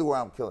 This is where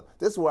I'm killing.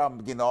 This is where I'm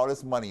getting all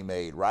this money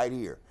made, right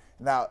here.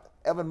 Now,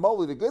 Evan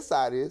Mobley, the good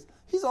side is,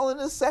 he's only in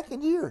his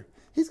second year.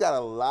 He's got a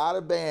lot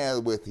of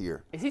bandwidth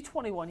here. Is he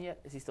 21 yet?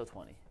 Is he still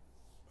 20?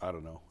 I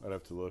don't know. I'd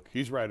have to look.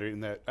 He's right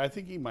in that. I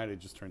think he might have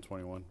just turned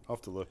 21. I'll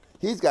have to look.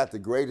 He's got the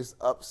greatest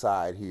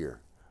upside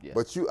here. Yeah.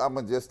 But I'm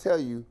going to just tell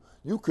you,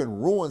 you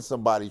can ruin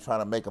somebody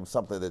trying to make them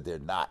something that they're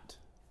not.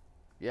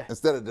 Yeah.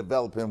 Instead of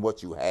developing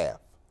what you have.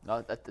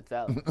 No, that's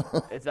valid.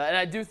 It's valid. And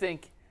I do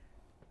think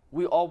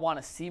we all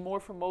want to see more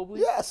from Mobley.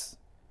 Yes.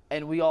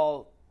 And we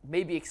all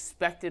maybe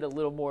expected a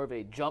little more of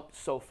a jump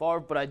so far,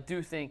 but I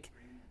do think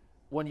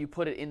when you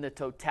put it in the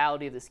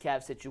totality of this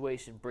Cavs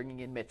situation, bringing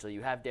in Mitchell,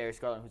 you have Darius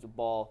Garland, who's a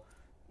ball.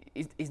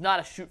 He's not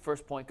a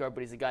shoot-first point guard,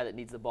 but he's a guy that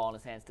needs the ball in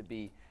his hands to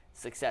be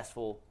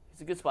successful.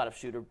 He's a good spot-up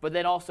shooter. But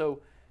then also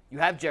you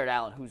have Jared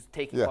Allen, who's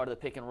taking part of the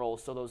pick and roll.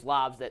 So those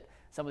lobs that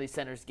some of these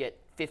centers get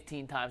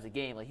 15 times a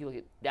game, like you look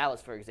at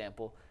Dallas, for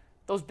example,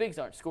 those bigs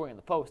aren't scoring in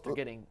the post. They're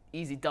getting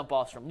easy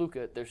dump-offs from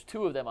Luka. There's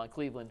 2 of them on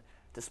Cleveland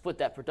to split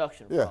that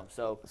production from.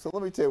 So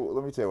let me tell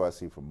you what I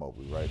see from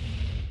Mobley, right?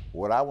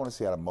 What I want to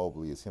see out of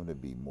Mobley is him to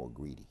be more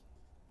greedy,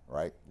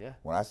 right? Yeah.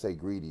 When I say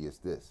greedy, it's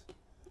this.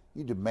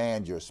 You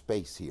demand your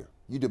space here.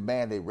 You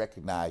demand they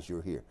recognize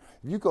you're here.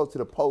 If you go to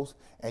the post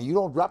and you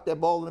don't drop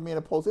that ball to me in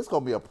the post, it's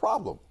going to be a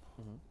problem.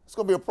 Mm-hmm. It's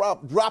going to be a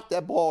problem. Drop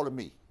that ball to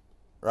me,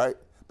 right?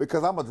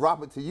 Because I'm going to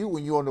drop it to you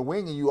when you're on the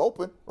wing and you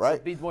open, right?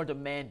 So be more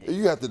demanding.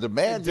 You have to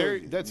demand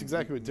it. That's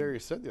exactly what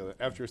Darius said the other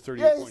after his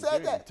 38-point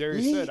game. That.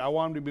 Darius said, I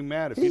want him to be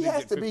mad if he didn't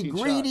get 15 shots. He has to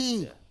be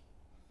greedy. Yeah.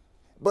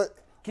 But,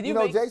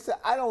 Jason,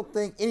 I don't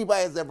think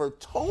anybody has ever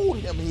told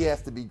him he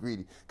has to be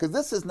greedy. Because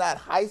this is not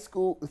high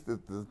school.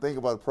 The thing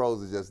about the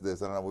pros is just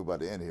this. I don't know if we're about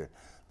to end here.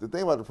 The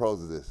thing about the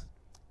pros is this.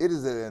 It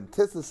is an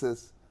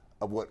antithesis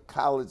of what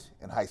college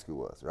and high school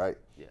was, right?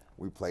 Yeah.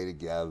 We play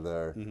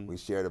together. Mm-hmm. We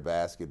share the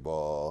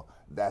basketball.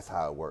 That's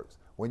how it works.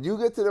 When you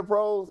get to the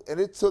pros, and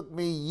it took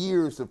me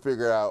years to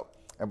figure out,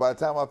 and by the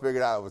time I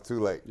figured out, it was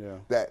too late,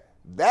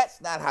 that's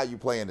not how you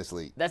play in this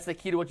league. That's the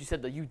key to what you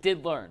said, though. You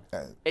did learn.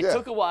 It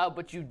took a while,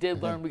 but you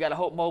did learn. We got to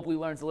hope Mobley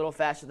learns a little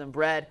faster than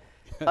Brad.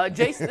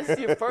 Jason, this is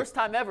your first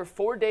time ever,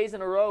 4 days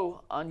in a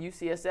row on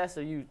UCSS.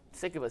 Are you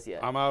sick of us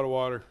yet? I'm out of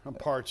water. I'm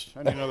parched.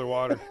 I need another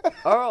water.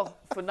 Earl,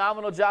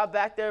 phenomenal job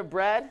back there.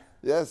 Brad,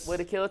 yes. Way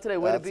to kill it today.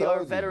 Way to be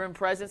our veteran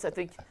presence.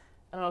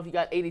 I don't know if you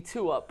got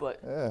 82 up, but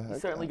you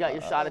certainly got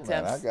your shot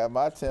attempts. I got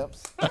my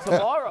attempts.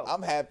 Tomorrow,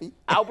 I'm happy.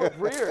 Albert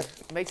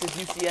Breer makes his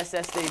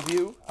UCSS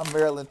debut. I'm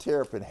Maryland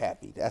Terrapin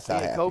happy. That's how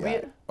happy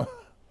Kobe I am.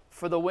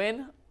 For the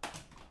win.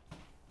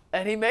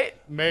 And he made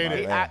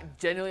it.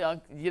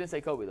 Genuinely, you didn't say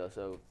Kobe, though,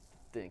 so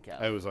didn't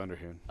count. It was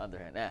underhand.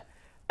 Yeah.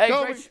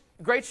 Hey,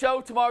 great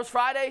show. Tomorrow's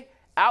Friday.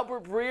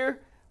 Albert Breer.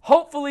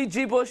 Hopefully,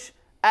 G. Bush,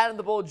 Adam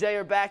the Bull, Jay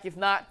are back. If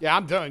not,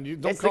 I'm done. You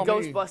don't it's call the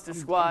me. Ghostbusters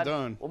squad. I'm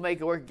done. We'll make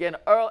it work again.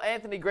 Earl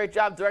Anthony, great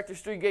job. Director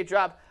Street, great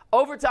job.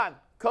 Overtime,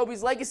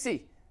 Kobe's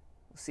legacy.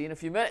 We'll see you in a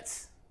few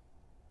minutes.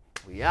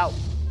 We out.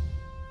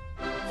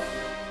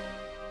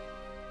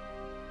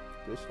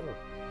 Good show.